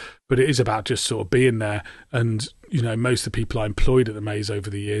part of. But it is about just sort of being there. And, most of the people I employed at the Maze over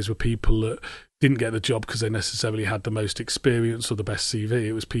the years were people that didn't get the job because they necessarily had the most experience or the best CV.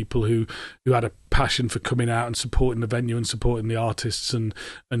 It was people who had a passion for coming out and supporting the venue and supporting the artists, and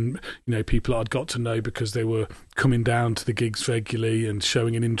people I'd got to know because they were coming down to the gigs regularly and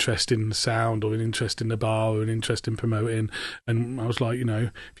showing an interest in the sound or an interest in the bar or an interest in promoting. And I was like,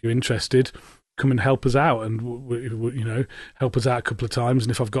 if you're interested, come and help us out, and help us out a couple of times.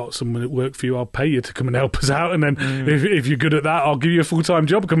 And if I've got someone at work for you, I'll pay you to come and help us out. And then if you're good at that, I'll give you a full-time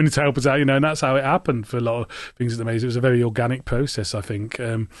job coming in to help us out. And that's how it happened for a lot of things at the Maze. It was a very organic process, I think.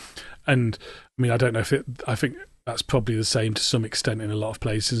 And I mean, I don't know I think that's probably the same to some extent in a lot of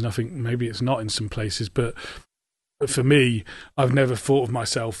places, and I think maybe it's not in some places. But for me, I've never thought of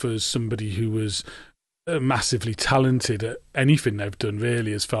myself as somebody who was massively talented at anything they've done,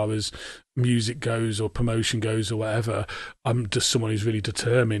 really, as far as music goes or promotion goes or whatever. I'm just someone who's really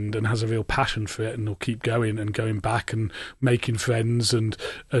determined and has a real passion for it, and will keep going and going back and making friends and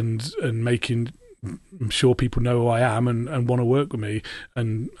making sure people know who I am and want to work with me.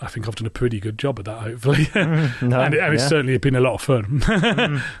 And I think I've done a pretty good job at that, hopefully. And it's certainly been a lot of fun.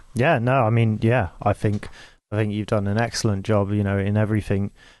 I think you've done an excellent job, in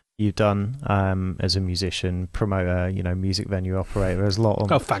everything you've done as a musician, promoter, music venue operator. There's a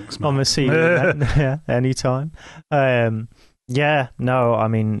lot on, thanks, on the scene. Anytime. That's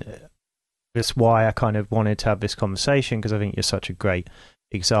why I kind of wanted to have this conversation, because I think you're such a great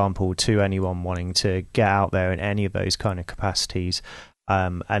example to anyone wanting to get out there in any of those kind of capacities.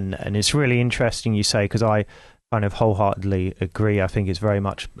 And it's really interesting you say, because I kind of wholeheartedly agree. I think it's very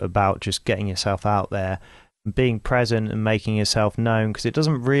much about just getting yourself out there, being present and making yourself known, because it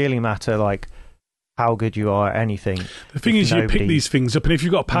doesn't really matter like how good you are at anything. The thing is, you pick these things up, and if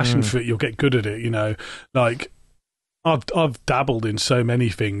you've got a passion for it, you'll get good at it. Like I've dabbled in so many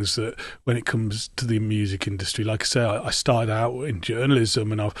things that when it comes to the music industry, like I say, I started out in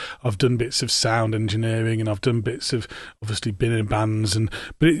journalism, and I've done bits of sound engineering, and I've done bits of obviously been in bands,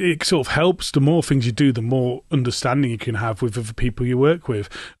 but it sort of helps. The more things you do, the more understanding you can have with other people you work with,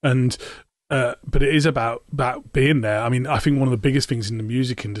 and but it is about being there. I mean, I think one of the biggest things in the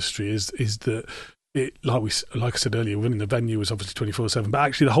music industry is that it, like I said earlier, running the venue is obviously 24/7, but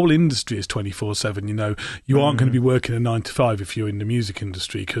actually the whole industry is 24/7. You aren't going to be working a 9 to 5 if you're in the music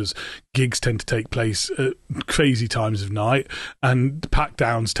industry, because gigs tend to take place at crazy times of night, and pack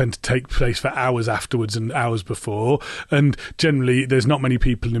downs tend to take place for hours afterwards and hours before. And generally, there's not many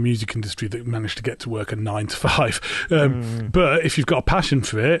people in the music industry that manage to get to work at 9 to 5. But if you've got a passion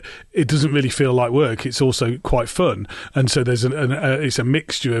for it, it doesn't really feel like work. It's also quite fun, and so there's it's a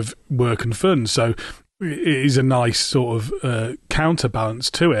mixture of work and fun. So it is a nice sort of counterbalance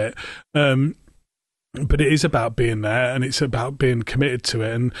to it. But it is about being there, and it's about being committed to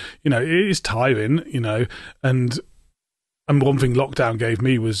it. And, it is tiring, and one thing lockdown gave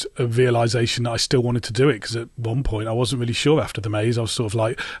me was a realisation that I still wanted to do it, because at one point I wasn't really sure after the Maze. I was sort of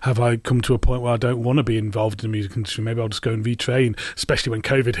like, have I come to a point where I don't want to be involved in the music industry? Maybe I'll just go and retrain, especially when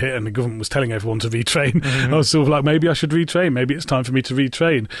COVID hit and the government was telling everyone to retrain. I was sort of like, maybe I should retrain. Maybe it's time for me to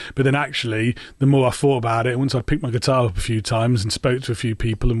retrain. But then actually, the more I thought about it, once I picked my guitar up a few times and spoke to a few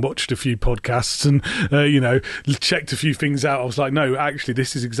people and watched a few podcasts and, checked a few things out, I was like, no, actually,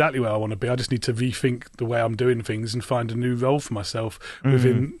 this is exactly where I want to be. I just need to rethink the way I'm doing things and find a new role for myself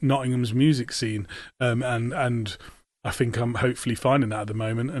within Nottingham's music scene, and I think I'm hopefully finding that at the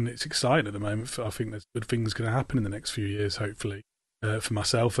moment, and it's exciting at the moment. I think there's good things going to happen in the next few years, hopefully, for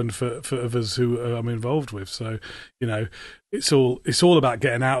myself and for others who I'm involved with. So it's all about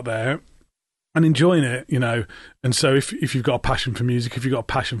getting out there and enjoying it, and so if you've got a passion for music, if you've got a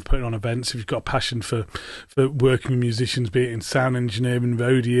passion for putting on events, if you've got a passion for working with musicians, be it in sound engineering,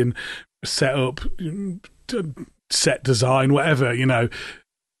 roadieing, setup, set design, whatever,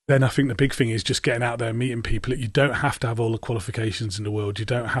 then I think the big thing is just getting out there and meeting people. You don't have to have all the qualifications in the world. You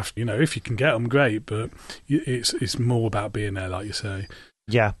don't have to, if you can get them, great, but it's more about being there, like you say.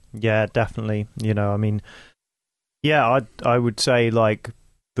 Yeah, definitely. I would say like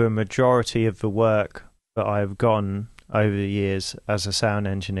the majority of the work that I've gotten over the years as a sound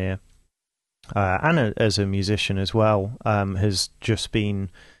engineer and as a musician as well has just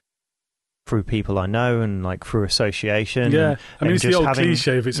been through people I know and like through association. Yeah, it's the old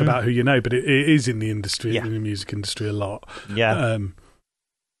cliche of it's about who you know, but it is in the industry, in the music industry a lot. Yeah.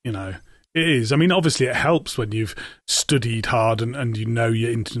 It is. Obviously it helps when you've studied hard and you know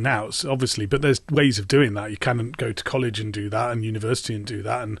your ins and outs, obviously, but there's ways of doing that. You can go to college and do that, and university and do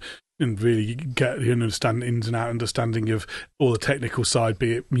that, and really get the ins and out understanding of all the technical side,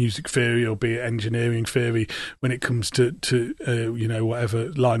 be it music theory or be it engineering theory, when it comes to whatever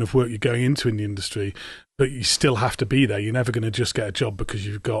line of work you're going into in the industry. But you still have to be there. You're never going to just get a job because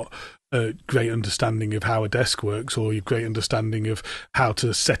you've got a great understanding of how a desk works, or your great understanding of how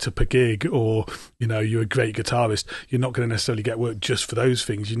to set up a gig, or you're a great guitarist. You're not going to necessarily get work just for those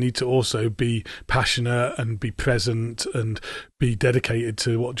things. You need to also be passionate and be present and be dedicated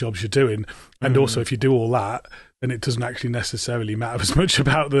to what jobs you're doing. And also, if you do all that, and it doesn't actually necessarily matter as much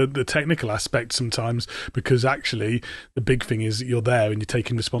about the technical aspect sometimes, because actually the big thing is that you're there and you're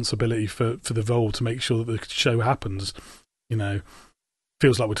taking responsibility for the role to make sure that the show happens. You know,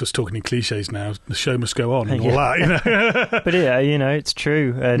 feels like we're just talking in cliches now. The show must go on and all that, you know. But yeah, you know, it's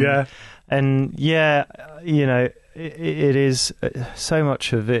true. And you know, it is so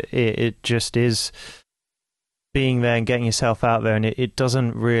much of it. It just is being there and getting yourself out there, and it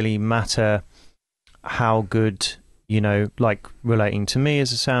doesn't really matter how good, you know, like relating to me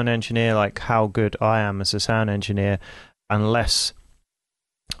as a sound engineer, like how good I am as a sound engineer, unless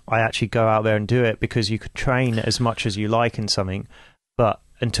I actually go out there and do it, because you could train as much as you like in something, but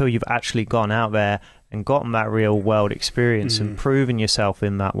until you've actually gone out there and gotten that real world experience and proven yourself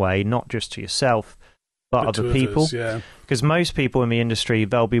in that way, not just to yourself, but other people. Because most people in the industry,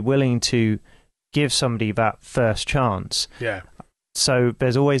 they'll be willing to give somebody that first chance. Yeah. So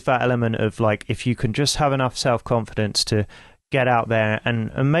there's always that element of like, if you can just have enough self-confidence to get out there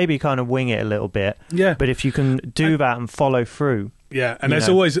and maybe kind of wing it a little bit. Yeah. But if you can do that and follow through. Yeah, and there's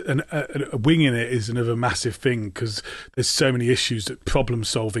always a winging it is another massive thing, because there's so many issues that problem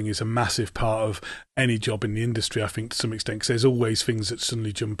solving is a massive part of any job in the industry, I think, to some extent, because there's always things that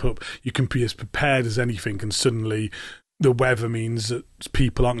suddenly jump up. You can be as prepared as anything, and suddenly the weather means that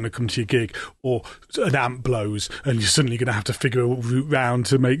people aren't going to come to your gig, or an amp blows and you're suddenly going to have to figure a route round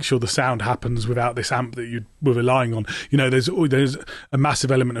to make sure the sound happens without this amp that you were relying on. You know, there's a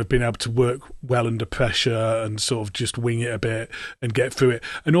massive element of being able to work well under pressure and sort of just wing it a bit and get through it.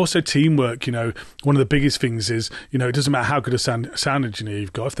 And also teamwork. You know, one of the biggest things is, you know, it doesn't matter how good a sound engineer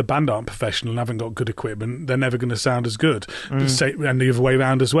you've got. If the band aren't professional and haven't got good equipment, they're never going to sound as good. And the other way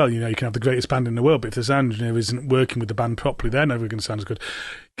around as well. You know, you can have the greatest band in the world, but if the sound engineer isn't working with the band properly, they're never going to sound as good. You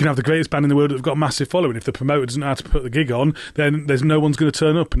can have the greatest band in the world that have got a massive following. If the promoter doesn't know how to put the gig on, then there's no one's going to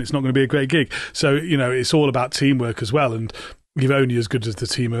turn up, and it's not going to be a great gig. So, you know, it's all about teamwork as well, and you're only as good as the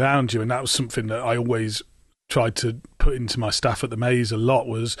team around you. And that was something that I always tried to put into my staff at the Maze a lot,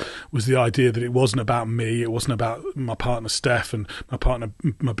 was the idea that it wasn't about me, it wasn't about my partner Steph and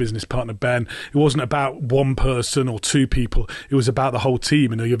my business partner Ben, it wasn't about one person or two people, it was about the whole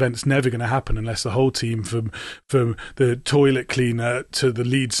team. And the event's never going to happen unless the whole team, from the toilet cleaner to the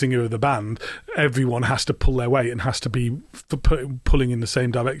lead singer of the band, everyone has to pull their weight and has to be pulling in the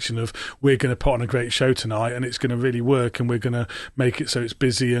same direction of, we're going to put on a great show tonight and it's going to really work, and we're going to make it so it's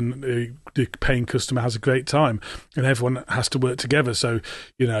busy and the paying customer has a great time, and everyone has to work together. So,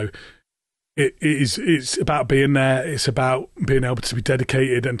 you know, it's about being there, it's about being able to be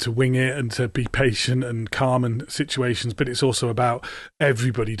dedicated and to wing it and to be patient and calm in situations, but it's also about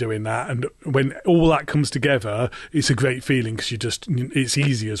everybody doing that. And when all that comes together, it's a great feeling, because it's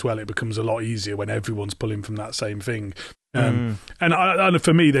easy as well. It becomes a lot easier when everyone's pulling from that same thing. And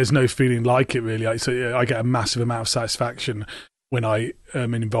for me, there's no feeling like it really. I get a massive amount of satisfaction when I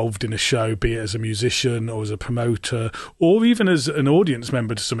am involved in a show, be it as a musician or as a promoter, or even as an audience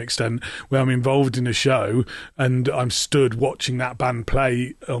member to some extent, where I'm involved in a show and I'm stood watching that band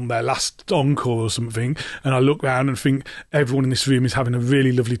play on their last encore or something, and I look around and think everyone in this room is having a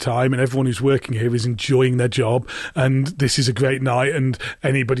really lovely time, and everyone who's working here is enjoying their job, and this is a great night, and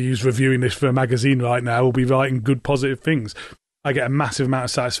anybody who's reviewing this for a magazine right now will be writing good, positive things. I get a massive amount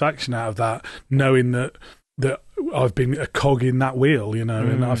of satisfaction out of that, knowing that I've been a cog in that wheel, you know,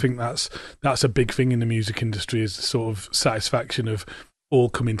 and I think that's a big thing in the music industry, is the sort of satisfaction of all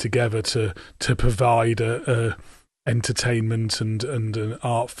coming together to provide a entertainment and an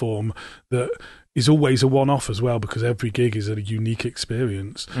art form that is always a one-off as well, because every gig is a unique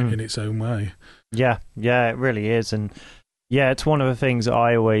experience in its own way. Yeah, it really is. And yeah, it's one of the things that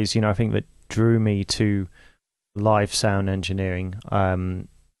I always, you know, I think that drew me to live sound engineering,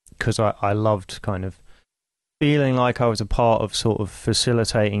 because I loved kind of feeling like I was a part of sort of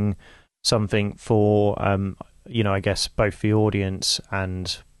facilitating something for, you know, I guess both the audience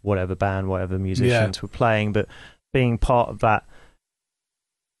and whatever band, whatever musicians were playing, but being part of that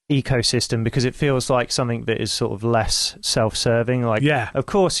ecosystem, because it feels like something that is sort of less self-serving. Like, of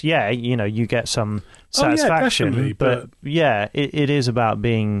course, you know, you get some satisfaction, but it is about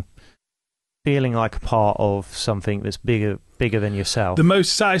feeling like a part of something that's bigger than yourself. The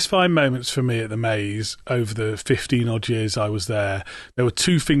most satisfying moments for me at the Maze over the 15 odd years I was there were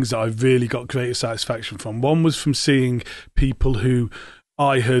two things that I really got greater satisfaction from. One was from seeing people who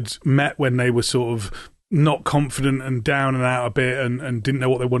I had met when they were sort of not confident and down and out a bit and didn't know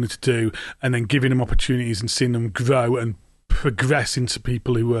what they wanted to do, and then giving them opportunities and seeing them grow and progress into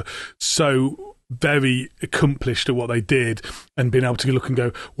people who were so very accomplished at what they did, and being able to look and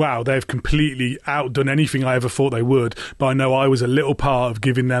go, wow, they've completely outdone anything I ever thought they would. But I know I was a little part of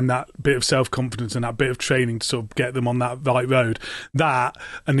giving them that bit of self-confidence and that bit of training to sort of get them on that right road. That,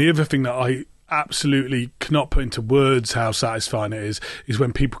 and the other thing that I absolutely cannot put into words how satisfying it is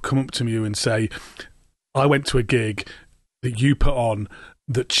when people come up to me and say, I went to a gig that you put on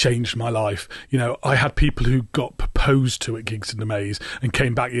that changed my life. You know, I had people who got proposed to at gigs in the Maze and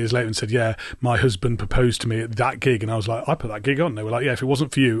came back years later and said, yeah, my husband proposed to me at that gig. And I was like, I put that gig on. They were like, yeah, if it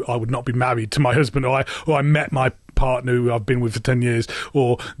wasn't for you, I would not be married to my husband, or I met my partner who I've been with for 10 years,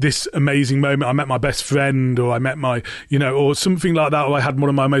 or this amazing moment, I met my best friend, or I met my, you know, or something like that, or I had one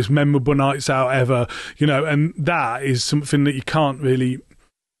of my most memorable nights out ever, you know, and that is something that you can't really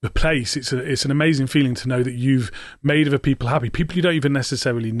replace. It's an amazing feeling to know that you've made other people happy, people you don't even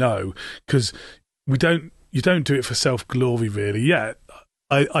necessarily know, because you don't do it for self-glory, really. Yeah,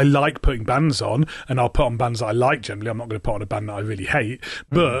 I like putting bands on, and I'll put on bands that I like generally. I'm not going to put on a band that I really hate,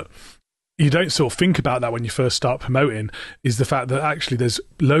 but you don't sort of think about that when you first start promoting, is the fact that actually there's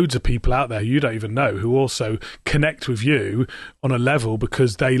loads of people out there you don't even know who also connect with you on a level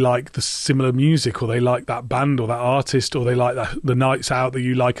because they like the similar music, or they like that band or that artist, or they like the nights out that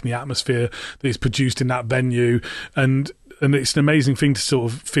you like and the atmosphere that is produced in that venue. And it's an amazing thing to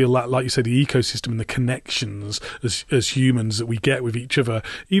sort of feel that, like you said, the ecosystem and the connections as humans that we get with each other,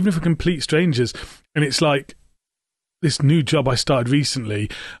 even if we're complete strangers. And it's like, this new job I started recently,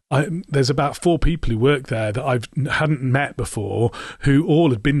 there's about 4 people who work there that I hadn't met before, who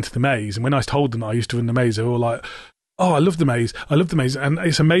all had been to the Maze. And when I told them that I used to run the Maze, they were all like, oh, I love the Maze. And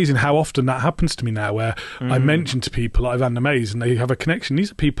it's amazing how often that happens to me now, where I mention to people I've ran the Maze and they have a connection.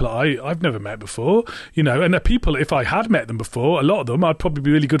 These are people I've never met before, you know, and they're people, if I had met them before, a lot of them I'd probably be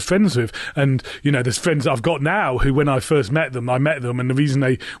really good friends with. And, you know, there's friends that I've got now who, when I first met them, and the reason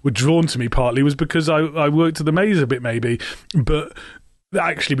they were drawn to me partly was because I worked at the Maze a bit, maybe. But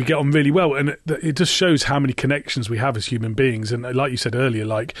actually we get on really well, and it just shows how many connections we have as human beings. And like you said earlier,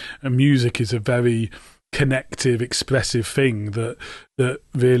 like, music is a very connective, expressive thing that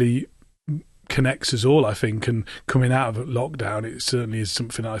really connects us all, I think. And coming out of lockdown, it certainly is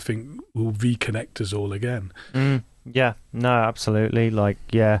something that I think will reconnect us all again. Yeah, no, absolutely. Like,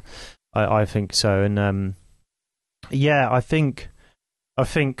 yeah, I think so. And yeah, I think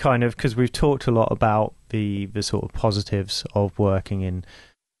kind of, because we've talked a lot about the sort of positives of working in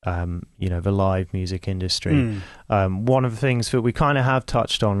you know, the live music industry. One of the things that we kind of have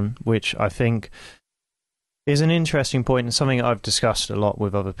touched on, which I think is an interesting point and something I've discussed a lot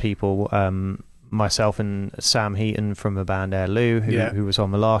with other people, myself and Sam Heaton from the band Airloo, who was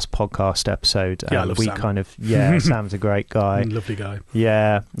on the last podcast episode. I love Sam. Sam's a great guy. Lovely guy.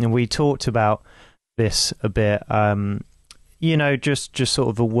 Yeah, and we talked about this a bit, you know, just sort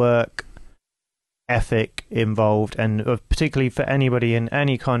of the work ethic involved, and particularly for anybody in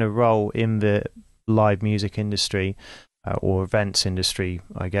any kind of role in the live music industry or events industry,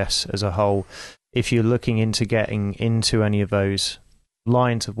 I guess, as a whole. If you're looking into getting into any of those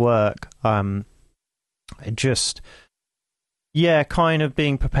lines of work, just, yeah, kind of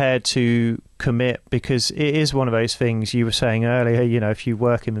being prepared to commit, because it is one of those things you were saying earlier, you know, if you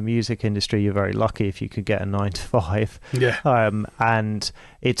work in the music industry, you're very lucky if you could get a 9 to 5. Yeah. And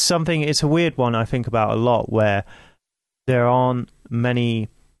it's a weird one I think about a lot, where there aren't many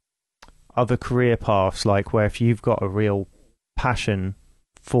other career paths, like where if you've got a real passion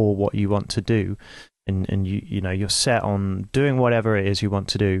for what you want to do, and you know, you're set on doing whatever it is you want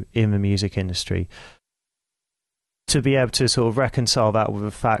to do in the music industry, to be able to sort of reconcile that with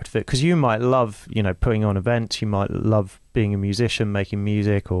the fact that, because you might love, you know, putting on events, you might love being a musician, making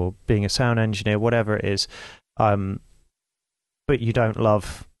music, or being a sound engineer, whatever it is, but you don't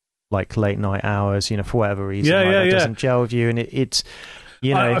love like late night hours, you know, for whatever reason, that doesn't gel with you, and it's,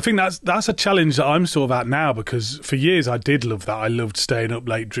 you know, I think that's a challenge that I'm sort of at now, because for years I did love that. I loved staying up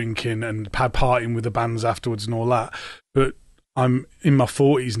late drinking and partying with the bands afterwards and all that. But I'm in my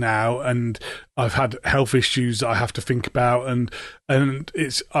 40s now, and I've had health issues that I have to think about, and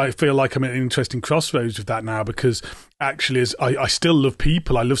I feel like I'm at an interesting crossroads with that now, because actually, I still love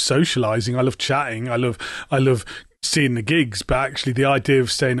people, I love socialising, I love chatting, I love seeing the gigs, but actually the idea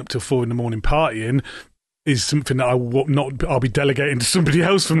of staying up till 4 a.m. partying is something that I'll be delegating to somebody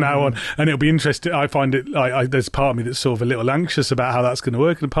else from now on, and it'll be interesting. I find it, there's part of me that's sort of a little anxious about how that's going to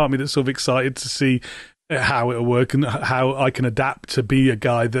work, and a part of me that's sort of excited to see how it'll work and how I can adapt to be a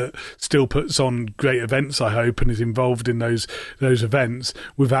guy that still puts on great events, I hope, and is involved in those events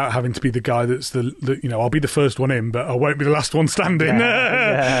without having to be the guy that's the you know, I'll be the first one in, but I won't be the last one standing.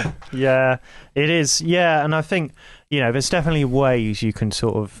 Yeah, it is. Yeah, and I think, you know, there's definitely ways you can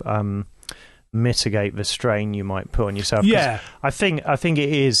sort of mitigate the strain you might put on yourself. Yeah, I think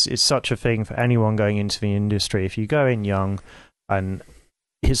it's such a thing for anyone going into the industry. If you go in young, and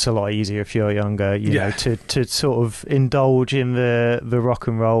it's a lot easier if you're younger, you know, to sort of indulge in the rock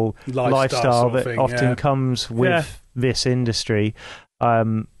and roll lifestyle that often comes with this industry.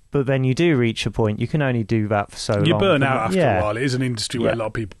 But then you do reach a point, you can only do that for so long. You burn out after a while. It is an industry where a lot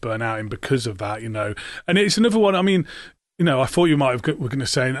of people burn out in because of that, you know. And it's another one, I mean, you know, I thought you might have were going to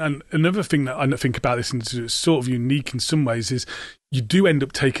say, and another thing that I think about this industry that's sort of unique in some ways is you do end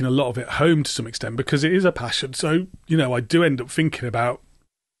up taking a lot of it home to some extent because it is a passion. So, you know, I do end up thinking about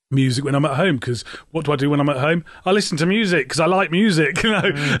music when I'm at home, because what do I do when I'm at home? I listen to music because I like music, you know,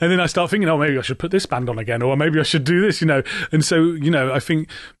 and then I start thinking, oh, maybe I should put this band on again, or maybe I should do this, you know. And so, you know, I think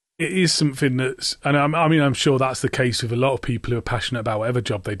it is something that's, and I'm sure that's the case with a lot of people who are passionate about whatever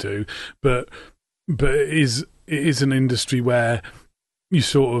job they do, but it is an industry where you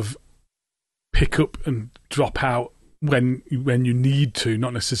sort of pick up and drop out when you need to,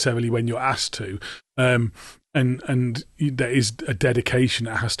 not necessarily when you're asked to. And there is a dedication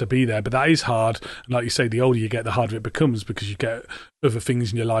that has to be there, but that is hard. And like you say, the older you get, the harder it becomes, because you get other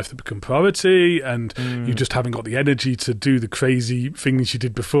things in your life that become priority, and you just haven't got the energy to do the crazy things you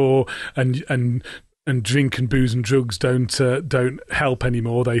did before, and drink and booze and drugs don't help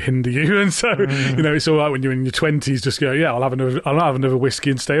anymore. They hinder you. And so, you know, it's all right when you're in your 20s, just go, yeah, I'll have another whiskey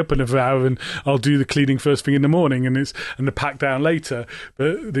and stay up another hour, and I'll do the cleaning first thing in the morning, and the pack down later.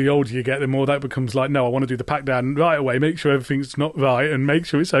 But the older you get, the more that becomes like, no, I want to do the pack down right away, make sure everything's not right, and make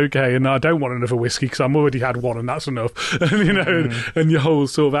sure it's okay. And I don't want another whiskey because I'm already had one, and that's enough. And, you know, and your whole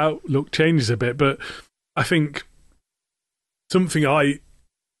sort of outlook changes a bit. But I think something I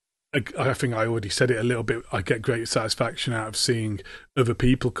think I already said it a little bit. I get great satisfaction out of seeing other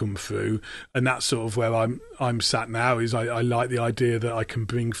people come through, and that's sort of where I'm sat now. Is I like the idea that I can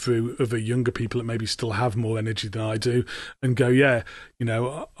bring through other younger people that maybe still have more energy than I do, and go, yeah, you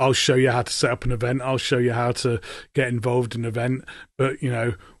know, I'll show you how to set up an event. I'll show you how to get involved in an event. But, you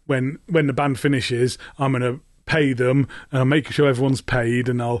know, when the band finishes, I'm going to pay them, and I'll make sure everyone's paid,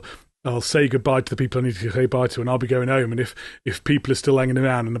 and I'll say goodbye to the people I need to say bye to, and I'll be going home. And if people are still hanging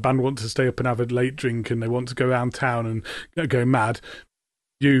around and the band want to stay up and have a late drink and they want to go around town and go mad,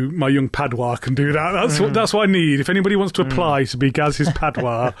 you, my young padwa, can do that. That's what I need. If anybody wants to apply to be Gaz's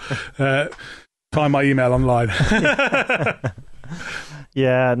padwa, find my email online.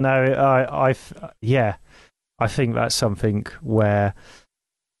 Yeah, no, I think that's something where,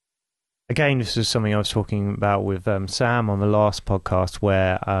 again, this is something I was talking about with Sam on the last podcast,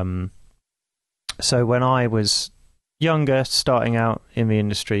 where so when I was younger, starting out in the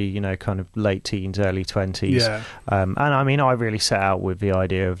industry, you know, kind of late teens, early 20s, and I mean, I really set out with the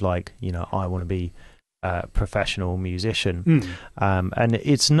idea of, like, you know, I want to be a professional musician, and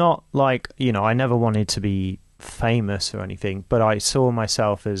it's not like, you know, I never wanted to be famous or anything, but I saw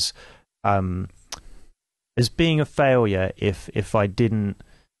myself as being a failure if I didn't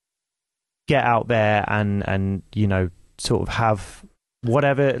get out there and you know, sort of have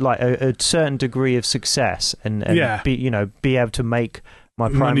whatever, like a certain degree of success, and be able to make my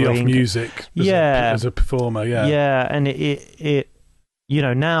primary money off music as a performer. And it you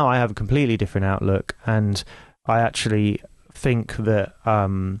know, now I have a completely different outlook, and I actually think that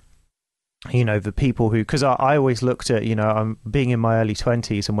you know, the people who, because I always looked at, you know, I'm being in my early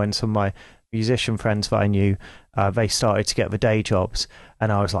 20s, and when some of my musician friends that I knew, they started to get the day jobs,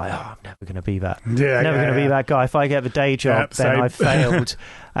 and I was like, oh, I'm never going to be that. Never going to be that guy. If I get the day job, then I failed.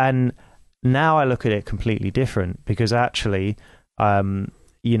 And now I look at it completely different, because actually,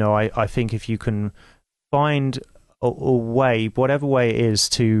 you know, I think if you can find a way, whatever way it is,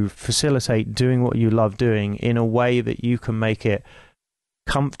 to facilitate doing what you love doing in a way that you can make it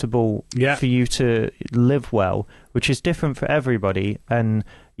comfortable for you to live well, which is different for everybody. And,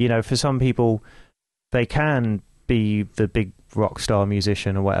 you know, for some people, they can be the big rock star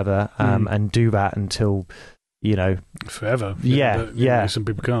musician or whatever, and do that until, you know, forever. Some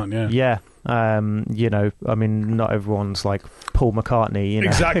people can't. You know, I mean, not everyone's like Paul McCartney, you know.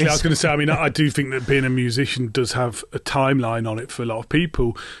 Exactly. I was going to say, I mean, I do think that being a musician does have a timeline on it for a lot of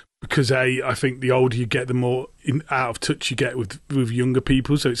people, because I think the older you get, the more out of touch you get with younger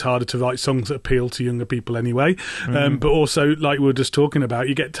people, so it's harder to write songs that appeal to younger people anyway. But also, like we were just talking about,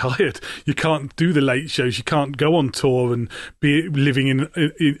 you get tired. You can't do the late shows. You can't go on tour and be living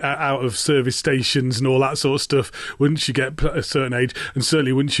in out of service stations and all that sort of stuff once you get a certain age, and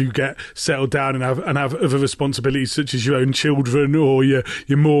certainly once you get settled down and have other responsibilities such as your own children or your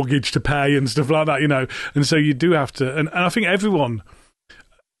mortgage to pay and stuff like that, you know. And so you do have to, and I think everyone,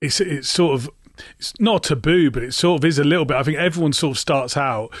 it's sort of it's not taboo, but it sort of is a little bit. I think everyone sort of starts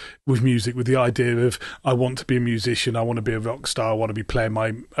out with music with the idea of, I want to be a musician, I want to be a rock star, I want to be playing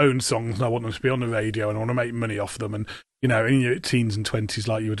my own songs, and I want them to be on the radio, and I want to make money off them, and in your teens and 20s,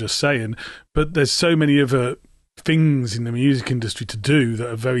 like you were just saying. But there's so many other things in the music industry to do that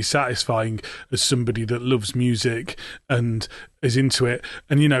are very satisfying as somebody that loves music and is into it.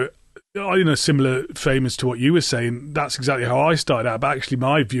 And in a similar frame as to what you were saying, that's exactly how I started out. But actually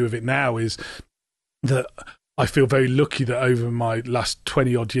my view of it now is that I feel very lucky that over my last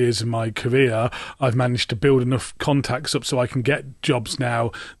 20 odd years of my career, I've managed to build enough contacts up so I can get jobs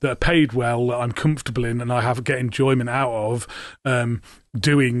now that are paid well, that I'm comfortable in, and I get enjoyment out of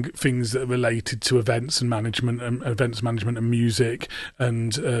doing things that are related to events management and music,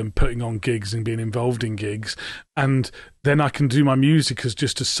 and putting on gigs and being involved in gigs. And then I can do my music as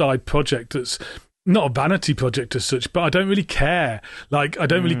just a side project that's not a vanity project as such, but I don't really care. Like, I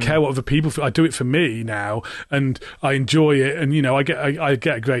don't really care what other people feel. I do it for me now, and I enjoy it. And I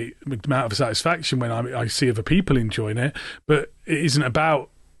get a great amount of satisfaction when I see other people enjoying it. But it isn't about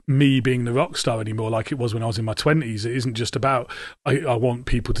me being the rock star anymore, like it was when I was in my 20s. It isn't just about I want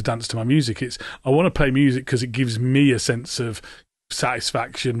people to dance to my music. It's I want to play music because it gives me a sense of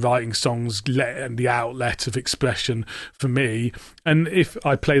satisfaction writing songs, and the outlet of expression for me. And if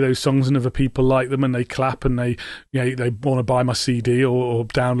I play those songs and other people like them and they clap and they want to buy my CD or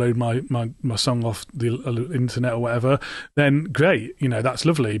download my song off the internet or whatever, then great, that's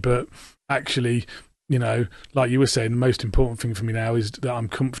lovely. But actually, like you were saying, the most important thing for me now is that I'm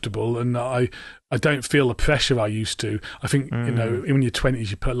comfortable and that I don't feel the pressure I used to. I think, in your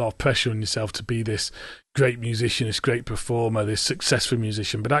 20s, you put a lot of pressure on yourself to be this great musician, this great performer, this successful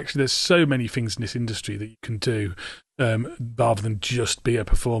musician. But actually, there's so many things in this industry that you can do rather than just be a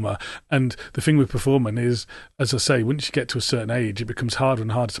performer. And the thing with performing is, as I say, once you get to a certain age, it becomes harder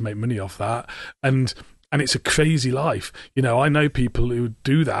and harder to make money off that. And it's a crazy life. I know people who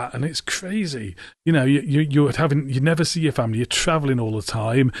do that, and it's crazy. You never see your family. You're traveling all the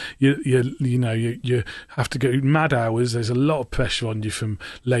time. You have to go mad hours. There's a lot of pressure on you from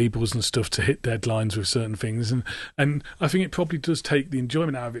labels and stuff to hit deadlines with certain things, and I think it probably does take the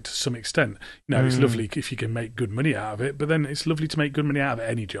enjoyment out of it to some extent. It's lovely if you can make good money out of it, but then it's lovely to make good money out of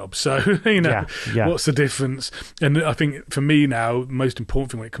any job. So what's the difference? And I think for me now, the most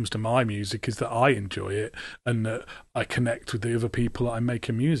important thing when it comes to my music is that I enjoy it and that I connect with the other people that I'm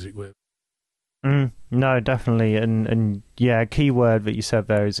making music with. No, definitely. And a key word that you said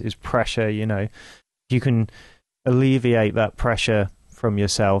there is pressure. You can alleviate that pressure from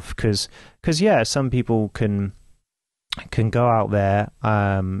yourself because some people can go out there,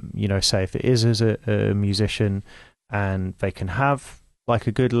 say if it is as a musician, and they can have like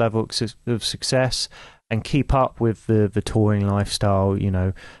a good level of success and keep up with the touring lifestyle,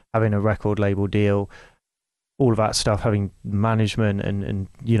 having a record label deal, all of that stuff, having management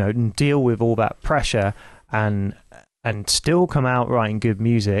and deal with all that pressure and still come out writing good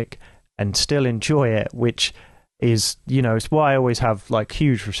music and still enjoy it, which is, it's why I always have like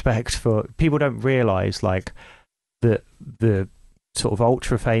huge respect for people. Don't realize like the sort of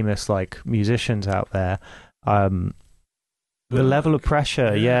ultra famous like musicians out there, the level of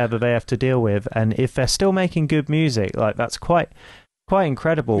pressure that they have to deal with, and if they're still making good music, like that's quite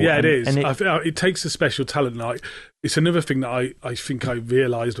incredible. Yeah, it is. And it takes a special talent. Like, it's another thing that I think I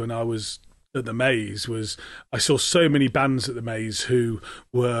realised when I was at the Maze was I saw so many bands at the Maze who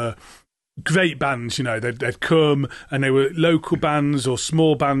were great bands. They'd come and they were local bands or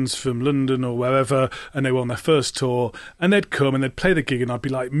small bands from London or wherever, and they were on their first tour, and they'd come and they'd play the gig, and I'd be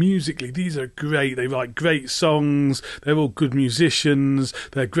like, musically, these are great. They write great songs. They're all good musicians.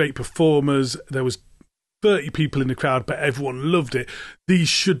 They're great performers. There was 30 people in the crowd, but everyone loved it. These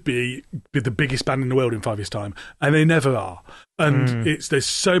should be the biggest band in the world in 5 years' time, and they never are. And there's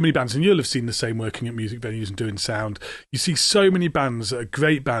so many bands, and you'll have seen the same working at music venues and doing sound. You see so many bands that are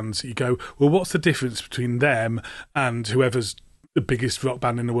great bands that you go, well, what's the difference between them and whoever's the biggest rock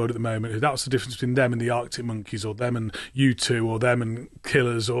band in the world at the moment? That's the difference between them and the Arctic Monkeys, or them and U2, or them and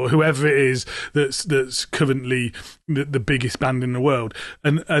Killers, or whoever it is that's currently the biggest band in the world.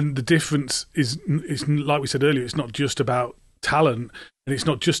 And the difference is like we said earlier, it's not just about talent, and it's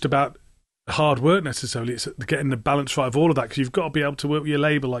not just about hard work necessarily. It's getting the balance right of all of that, because you've got to be able to work with your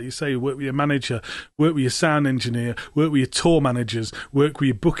label, like you say, work with your manager, work with your sound engineer, work with your tour managers, work with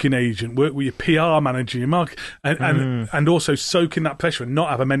your booking agent, work with your PR manager, your market, and also soak in that pressure and not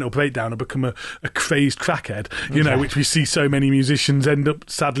have a mental breakdown and become a crazed crackhead, which we see so many musicians end up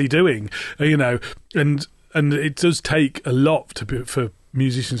sadly doing, and it does take a lot for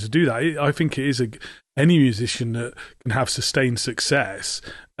musicians to do that. I think it is any musician that can have sustained success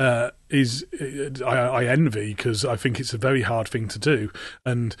I envy, because I think it's a very hard thing to do.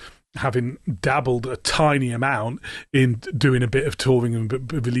 And having dabbled a tiny amount in doing a bit of touring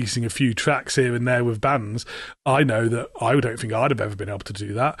and releasing a few tracks here and there with bands, I know that I don't think I'd have ever been able to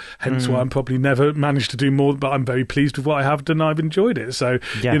do that. Hence why I'm probably never managed to do more, but I'm very pleased with what I have done. I've enjoyed it. So,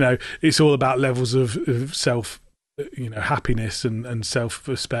 it's all about levels of self, happiness and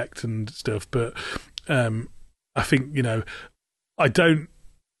self-respect and stuff. But I think,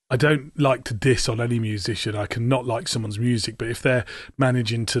 I don't like to diss on any musician. I can not like someone's music, but if they're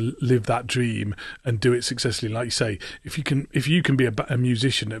managing to live that dream and do it successfully, like you say, if you can be a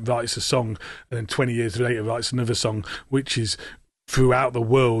musician that writes a song and then 20 years later writes another song which is throughout the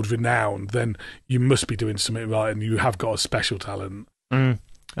world renowned, then you must be doing something right, and you have got a special talent. Oh,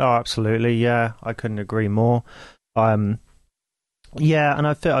 absolutely. Yeah, I couldn't agree more. And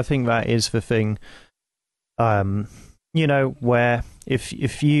I think that is the thing. Where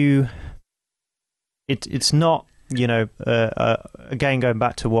if you, it's not, again, going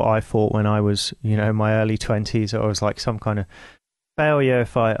back to what I thought when I was, in my early 20s, I was like some kind of failure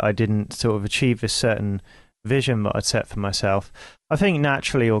if I didn't sort of achieve this certain vision that I'd set for myself. I think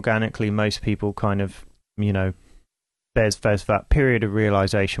naturally, organically, most people kind of, there's that period of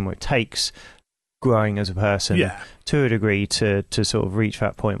realization where it takes growing as a person to a degree to sort of reach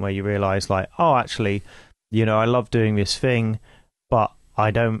that point where you realize, like, oh, actually, I love doing this thing, but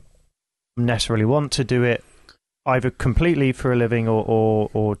I don't necessarily want to do it either completely for a living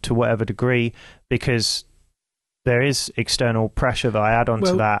or to whatever degree, because there is external pressure that I add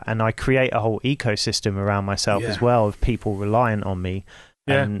onto that, and I create a whole ecosystem around myself as well of people reliant on me,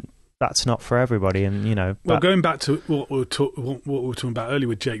 and that's not for everybody. And going back to what we were talking about earlier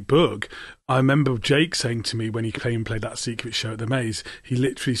with Jake Bugg, I remember Jake saying to me when he came and played that secret show at the Maze, he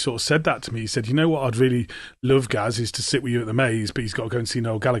literally sort of said that to me. He said, what I'd really love, Gaz, is to sit with you at the Maze, but he's got to go and see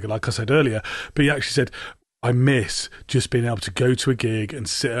Noel Gallagher, like I said earlier. But he actually said, I miss just being able to go to a gig and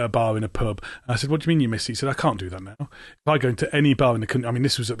sit at a bar in a pub. And I said, what do you mean you miss it? He said, I can't do that now. If I go into any bar in the country, I mean,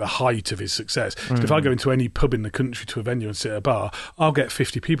 this was at the height of his success. So if I go into any pub in the country to a venue and sit at a bar, I'll get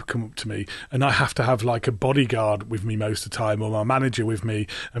 50 people come up to me, and I have to have like a bodyguard with me most of the time, or my manager with me,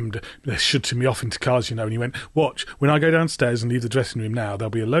 and they're shutting me off into cars, And he went, watch, when I go downstairs and leave the dressing room now, there'll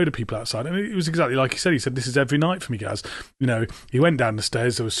be a load of people outside. And it was exactly like he said. He said, this is every night for me, Gaz. He went down the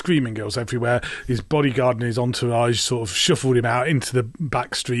stairs, there were screaming girls everywhere. His bodyguard and his entourage sort of shuffled him out into the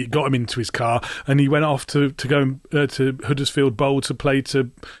back street, got him into his car, and he went off to go to Huddersfield Bowl to play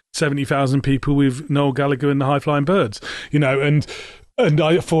to 70,000 people with Noel Gallagher and the High Flying Birds, and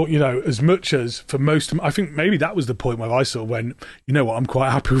I thought, as much as for most of them, I think maybe that was the point where I sort of went, I'm quite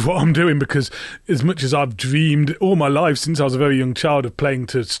happy with what I'm doing, because as much as I've dreamed all my life since I was a very young child of playing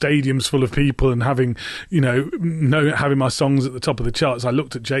to stadiums full of people and having, having my songs at the top of the charts, I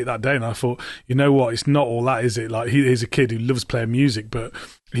looked at Jake that day and I thought, it's not all that, is it? Like, he's a kid who loves playing music, but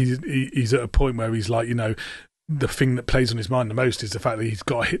he's at a point where he's like, the thing that plays on his mind the most is the fact that he's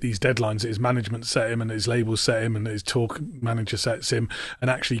got to hit these deadlines that his management set him and his labels set him and his tour manager sets him, and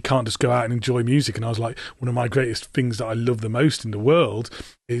actually he can't just go out and enjoy music. And I was like, one of my greatest things that I love the most in the world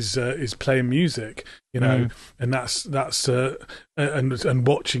is playing music, and that's and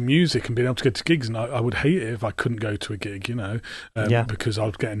watching music and being able to go to gigs. And I would hate it if I couldn't go to a gig, because I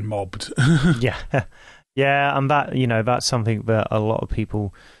was getting mobbed. And that, that's something that a lot of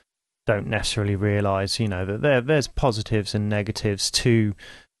people don't necessarily realise, that there's positives and negatives to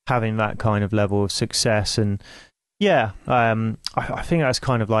having that kind of level of success. And I think that's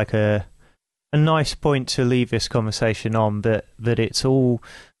kind of like a nice point to leave this conversation on, that it's all,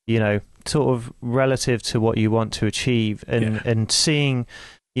 sort of relative to what you want to achieve, and seeing,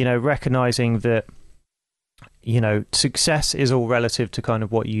 recognising that, success is all relative to kind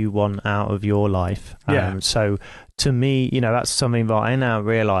of what you want out of your life. So to me, that's something that I now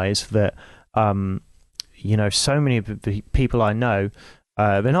realise that, so many of the people I know,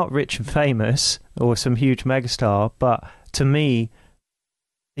 they're not rich and famous or some huge megastar, but to me,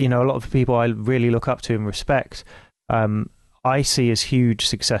 a lot of the people I really look up to and respect, I see as huge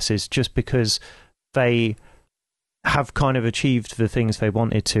successes just because they have kind of achieved the things they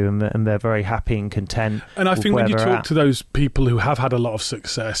wanted to, and they're very happy and content. And I think when you talk to those people who have had a lot of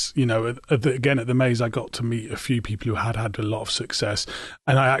success, again at the Maze, I got to meet a few people who had a lot of success,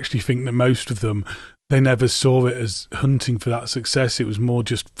 and I actually think that most of them, they never saw it as hunting for that success. It was more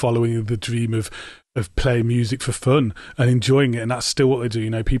just following the dream of of playing music for fun and enjoying it, and that's still what they do. You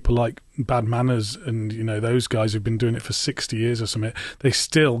know, people like Bad Manners and, you know, those guys who've been doing it for 60 years or something, they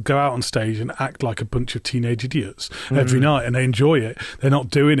still go out on stage and act like a bunch of teenage idiots every night, and they enjoy it. They're not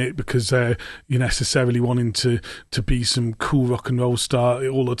doing it because they're necessarily wanting to be some cool rock and roll star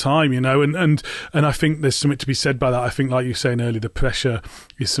all the time, you know, and I think there's something to be said by that. I think, like you were saying earlier, the pressure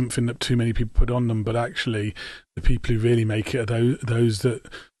is something that too many people put on them, but actually the people who really make it are those that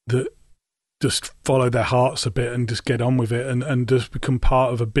just follow their hearts a bit and just get on with it, and just become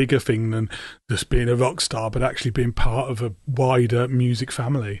part of a bigger thing than just being a rock star, but actually being part of a wider music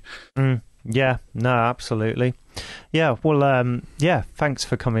family. Yeah, no, absolutely. Yeah, well, thanks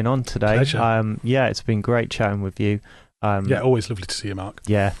for coming on today. Pleasure. Yeah, it's been great chatting with you. Always lovely to see you, Mark.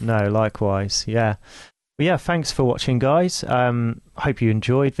 Yeah, no, likewise. Yeah. Well, yeah, thanks for watching, guys. Hope you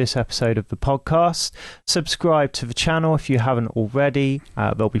enjoyed this episode of the podcast. Subscribe to the channel if you haven't already.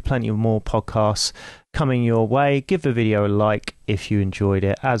 There'll be plenty of more podcasts coming your way. Give the video a like if you enjoyed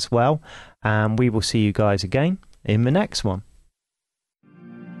it as well. And we will see you guys again in the next one.